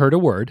 Liz, I heard a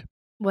word.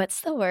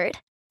 What's the word?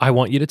 I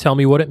want you to tell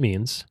me what it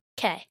means.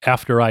 Okay.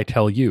 After I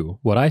tell you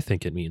what I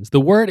think it means. The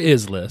word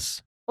is,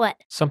 Liz. What?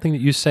 Something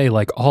that you say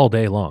like all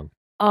day long.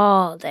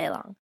 All day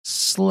long.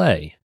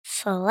 Slay.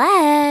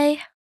 Slay.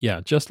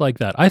 Yeah, just like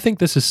that. I think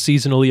this is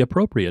seasonally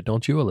appropriate,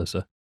 don't you,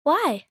 Alyssa?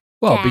 Why?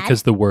 Well, Dad?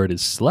 because the word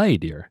is slay,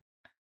 dear.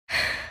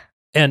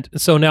 And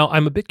so now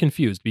I'm a bit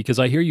confused because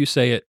I hear you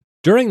say it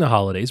during the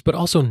holidays, but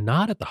also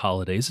not at the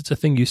holidays. It's a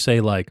thing you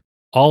say like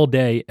all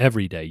day,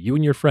 every day, you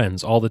and your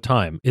friends all the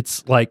time.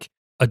 It's like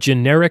a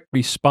generic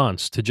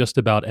response to just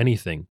about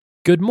anything.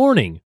 Good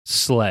morning,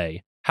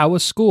 slay. How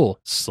was school?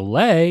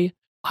 Slay.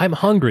 I'm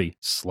hungry,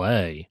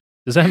 slay.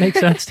 Does that make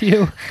sense to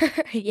you?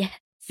 Yes.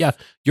 Yeah.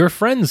 Your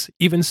friends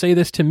even say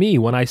this to me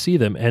when I see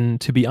them. And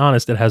to be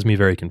honest, it has me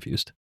very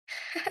confused.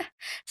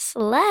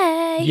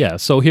 Slay. Yeah,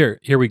 so here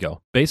we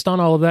go. Based on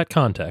all of that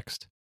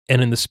context,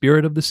 and in the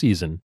spirit of the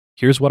season,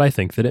 here's what I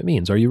think that it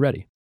means. Are you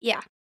ready?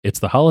 Yeah. It's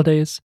the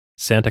holidays.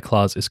 Santa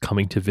Claus is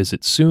coming to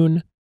visit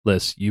soon.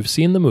 Liz, you've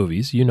seen the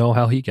movies. You know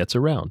how he gets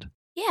around.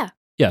 Yeah.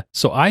 Yeah,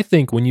 so I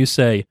think when you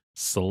say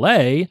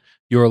slay,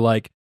 you're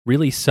like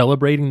really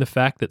celebrating the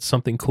fact that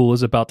something cool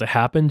is about to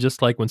happen,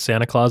 just like when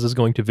Santa Claus is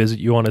going to visit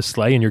you on a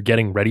sleigh and you're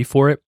getting ready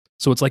for it.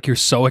 So it's like you're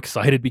so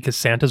excited because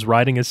Santa's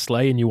riding his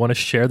sleigh and you want to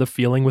share the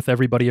feeling with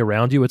everybody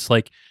around you. It's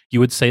like you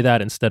would say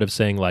that instead of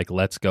saying like,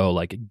 let's go,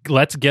 like,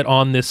 let's get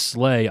on this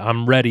sleigh.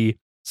 I'm ready.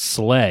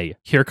 Sleigh.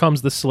 Here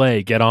comes the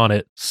sleigh. Get on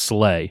it.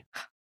 Sleigh.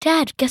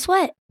 Dad, guess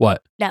what?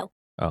 What? No.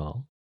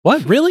 Oh.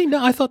 What? Really?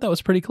 No, I thought that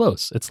was pretty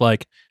close. It's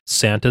like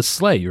Santa's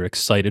sleigh. You're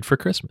excited for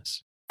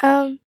Christmas.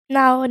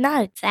 No,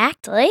 not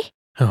exactly.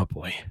 Oh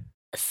boy.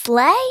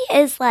 Slay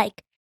is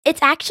like,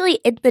 it's actually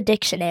in the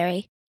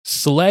dictionary.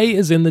 Slay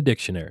is in the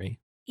dictionary.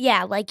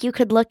 Yeah, like you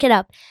could look it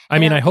up. I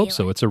mean, I hope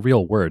so. It's a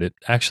real word. It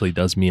actually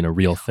does mean a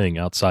real thing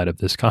outside of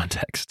this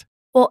context.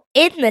 Well,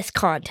 in this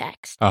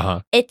context,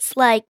 it's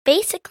like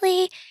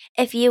basically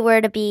if you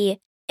were to be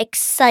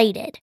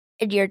excited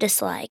and you're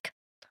just like,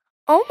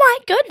 oh my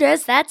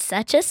goodness, that's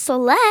such a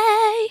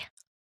sleigh.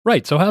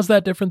 Right. So how's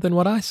that different than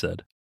what I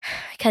said?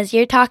 Because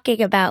you're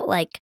talking about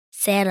like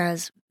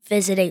Santa's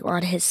visiting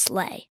on his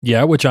sleigh.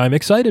 Yeah, which I'm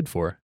excited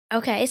for.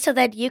 Okay, so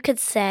then you could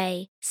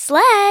say,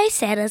 sleigh,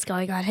 Santa's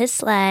going on his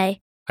sleigh.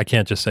 I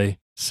can't just say,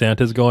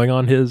 Santa's going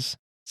on his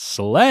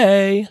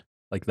sleigh.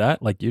 Like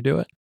that? Like you do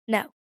it?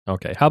 No.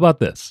 Okay, how about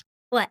this?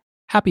 What?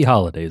 Happy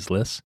holidays,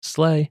 Liz.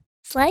 Sleigh.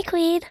 Sleigh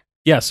Queen.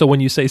 Yeah, so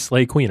when you say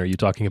Sleigh Queen, are you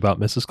talking about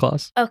Mrs.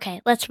 Claus?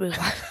 Okay, let's move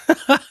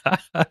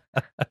on.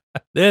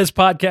 This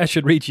podcast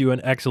should reach you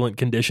in excellent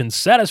condition,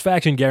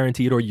 satisfaction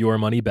guaranteed, or your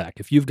money back.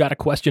 If you've got a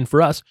question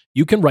for us,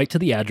 you can write to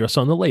the address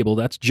on the label.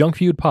 That's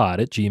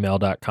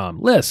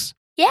junkfoodpod@gmail.com. Liz.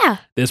 Yeah.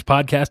 This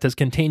podcast has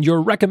contained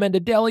your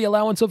recommended daily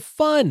allowance of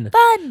fun.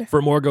 Fun.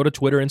 For more, go to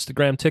Twitter,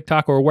 Instagram,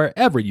 TikTok, or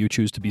wherever you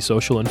choose to be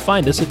social and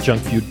find us at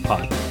Junk Food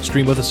Pod.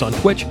 Stream with us on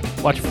Twitch,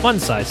 watch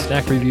fun-sized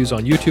snack reviews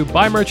on YouTube,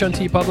 buy merch on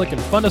TeePublic, and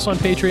fund us on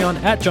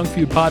Patreon at Junk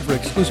Food Pod for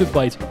exclusive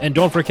bites. And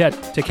don't forget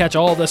to catch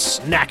all the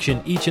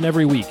snaction each and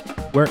every week,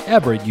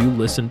 wherever you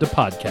listen to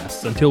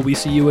podcasts. Until we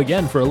see you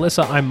again, for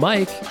Alyssa, I'm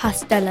Mike.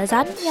 Hasta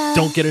lasagna.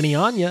 Don't get any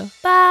on ya.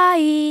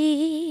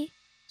 Bye.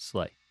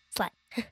 Slay.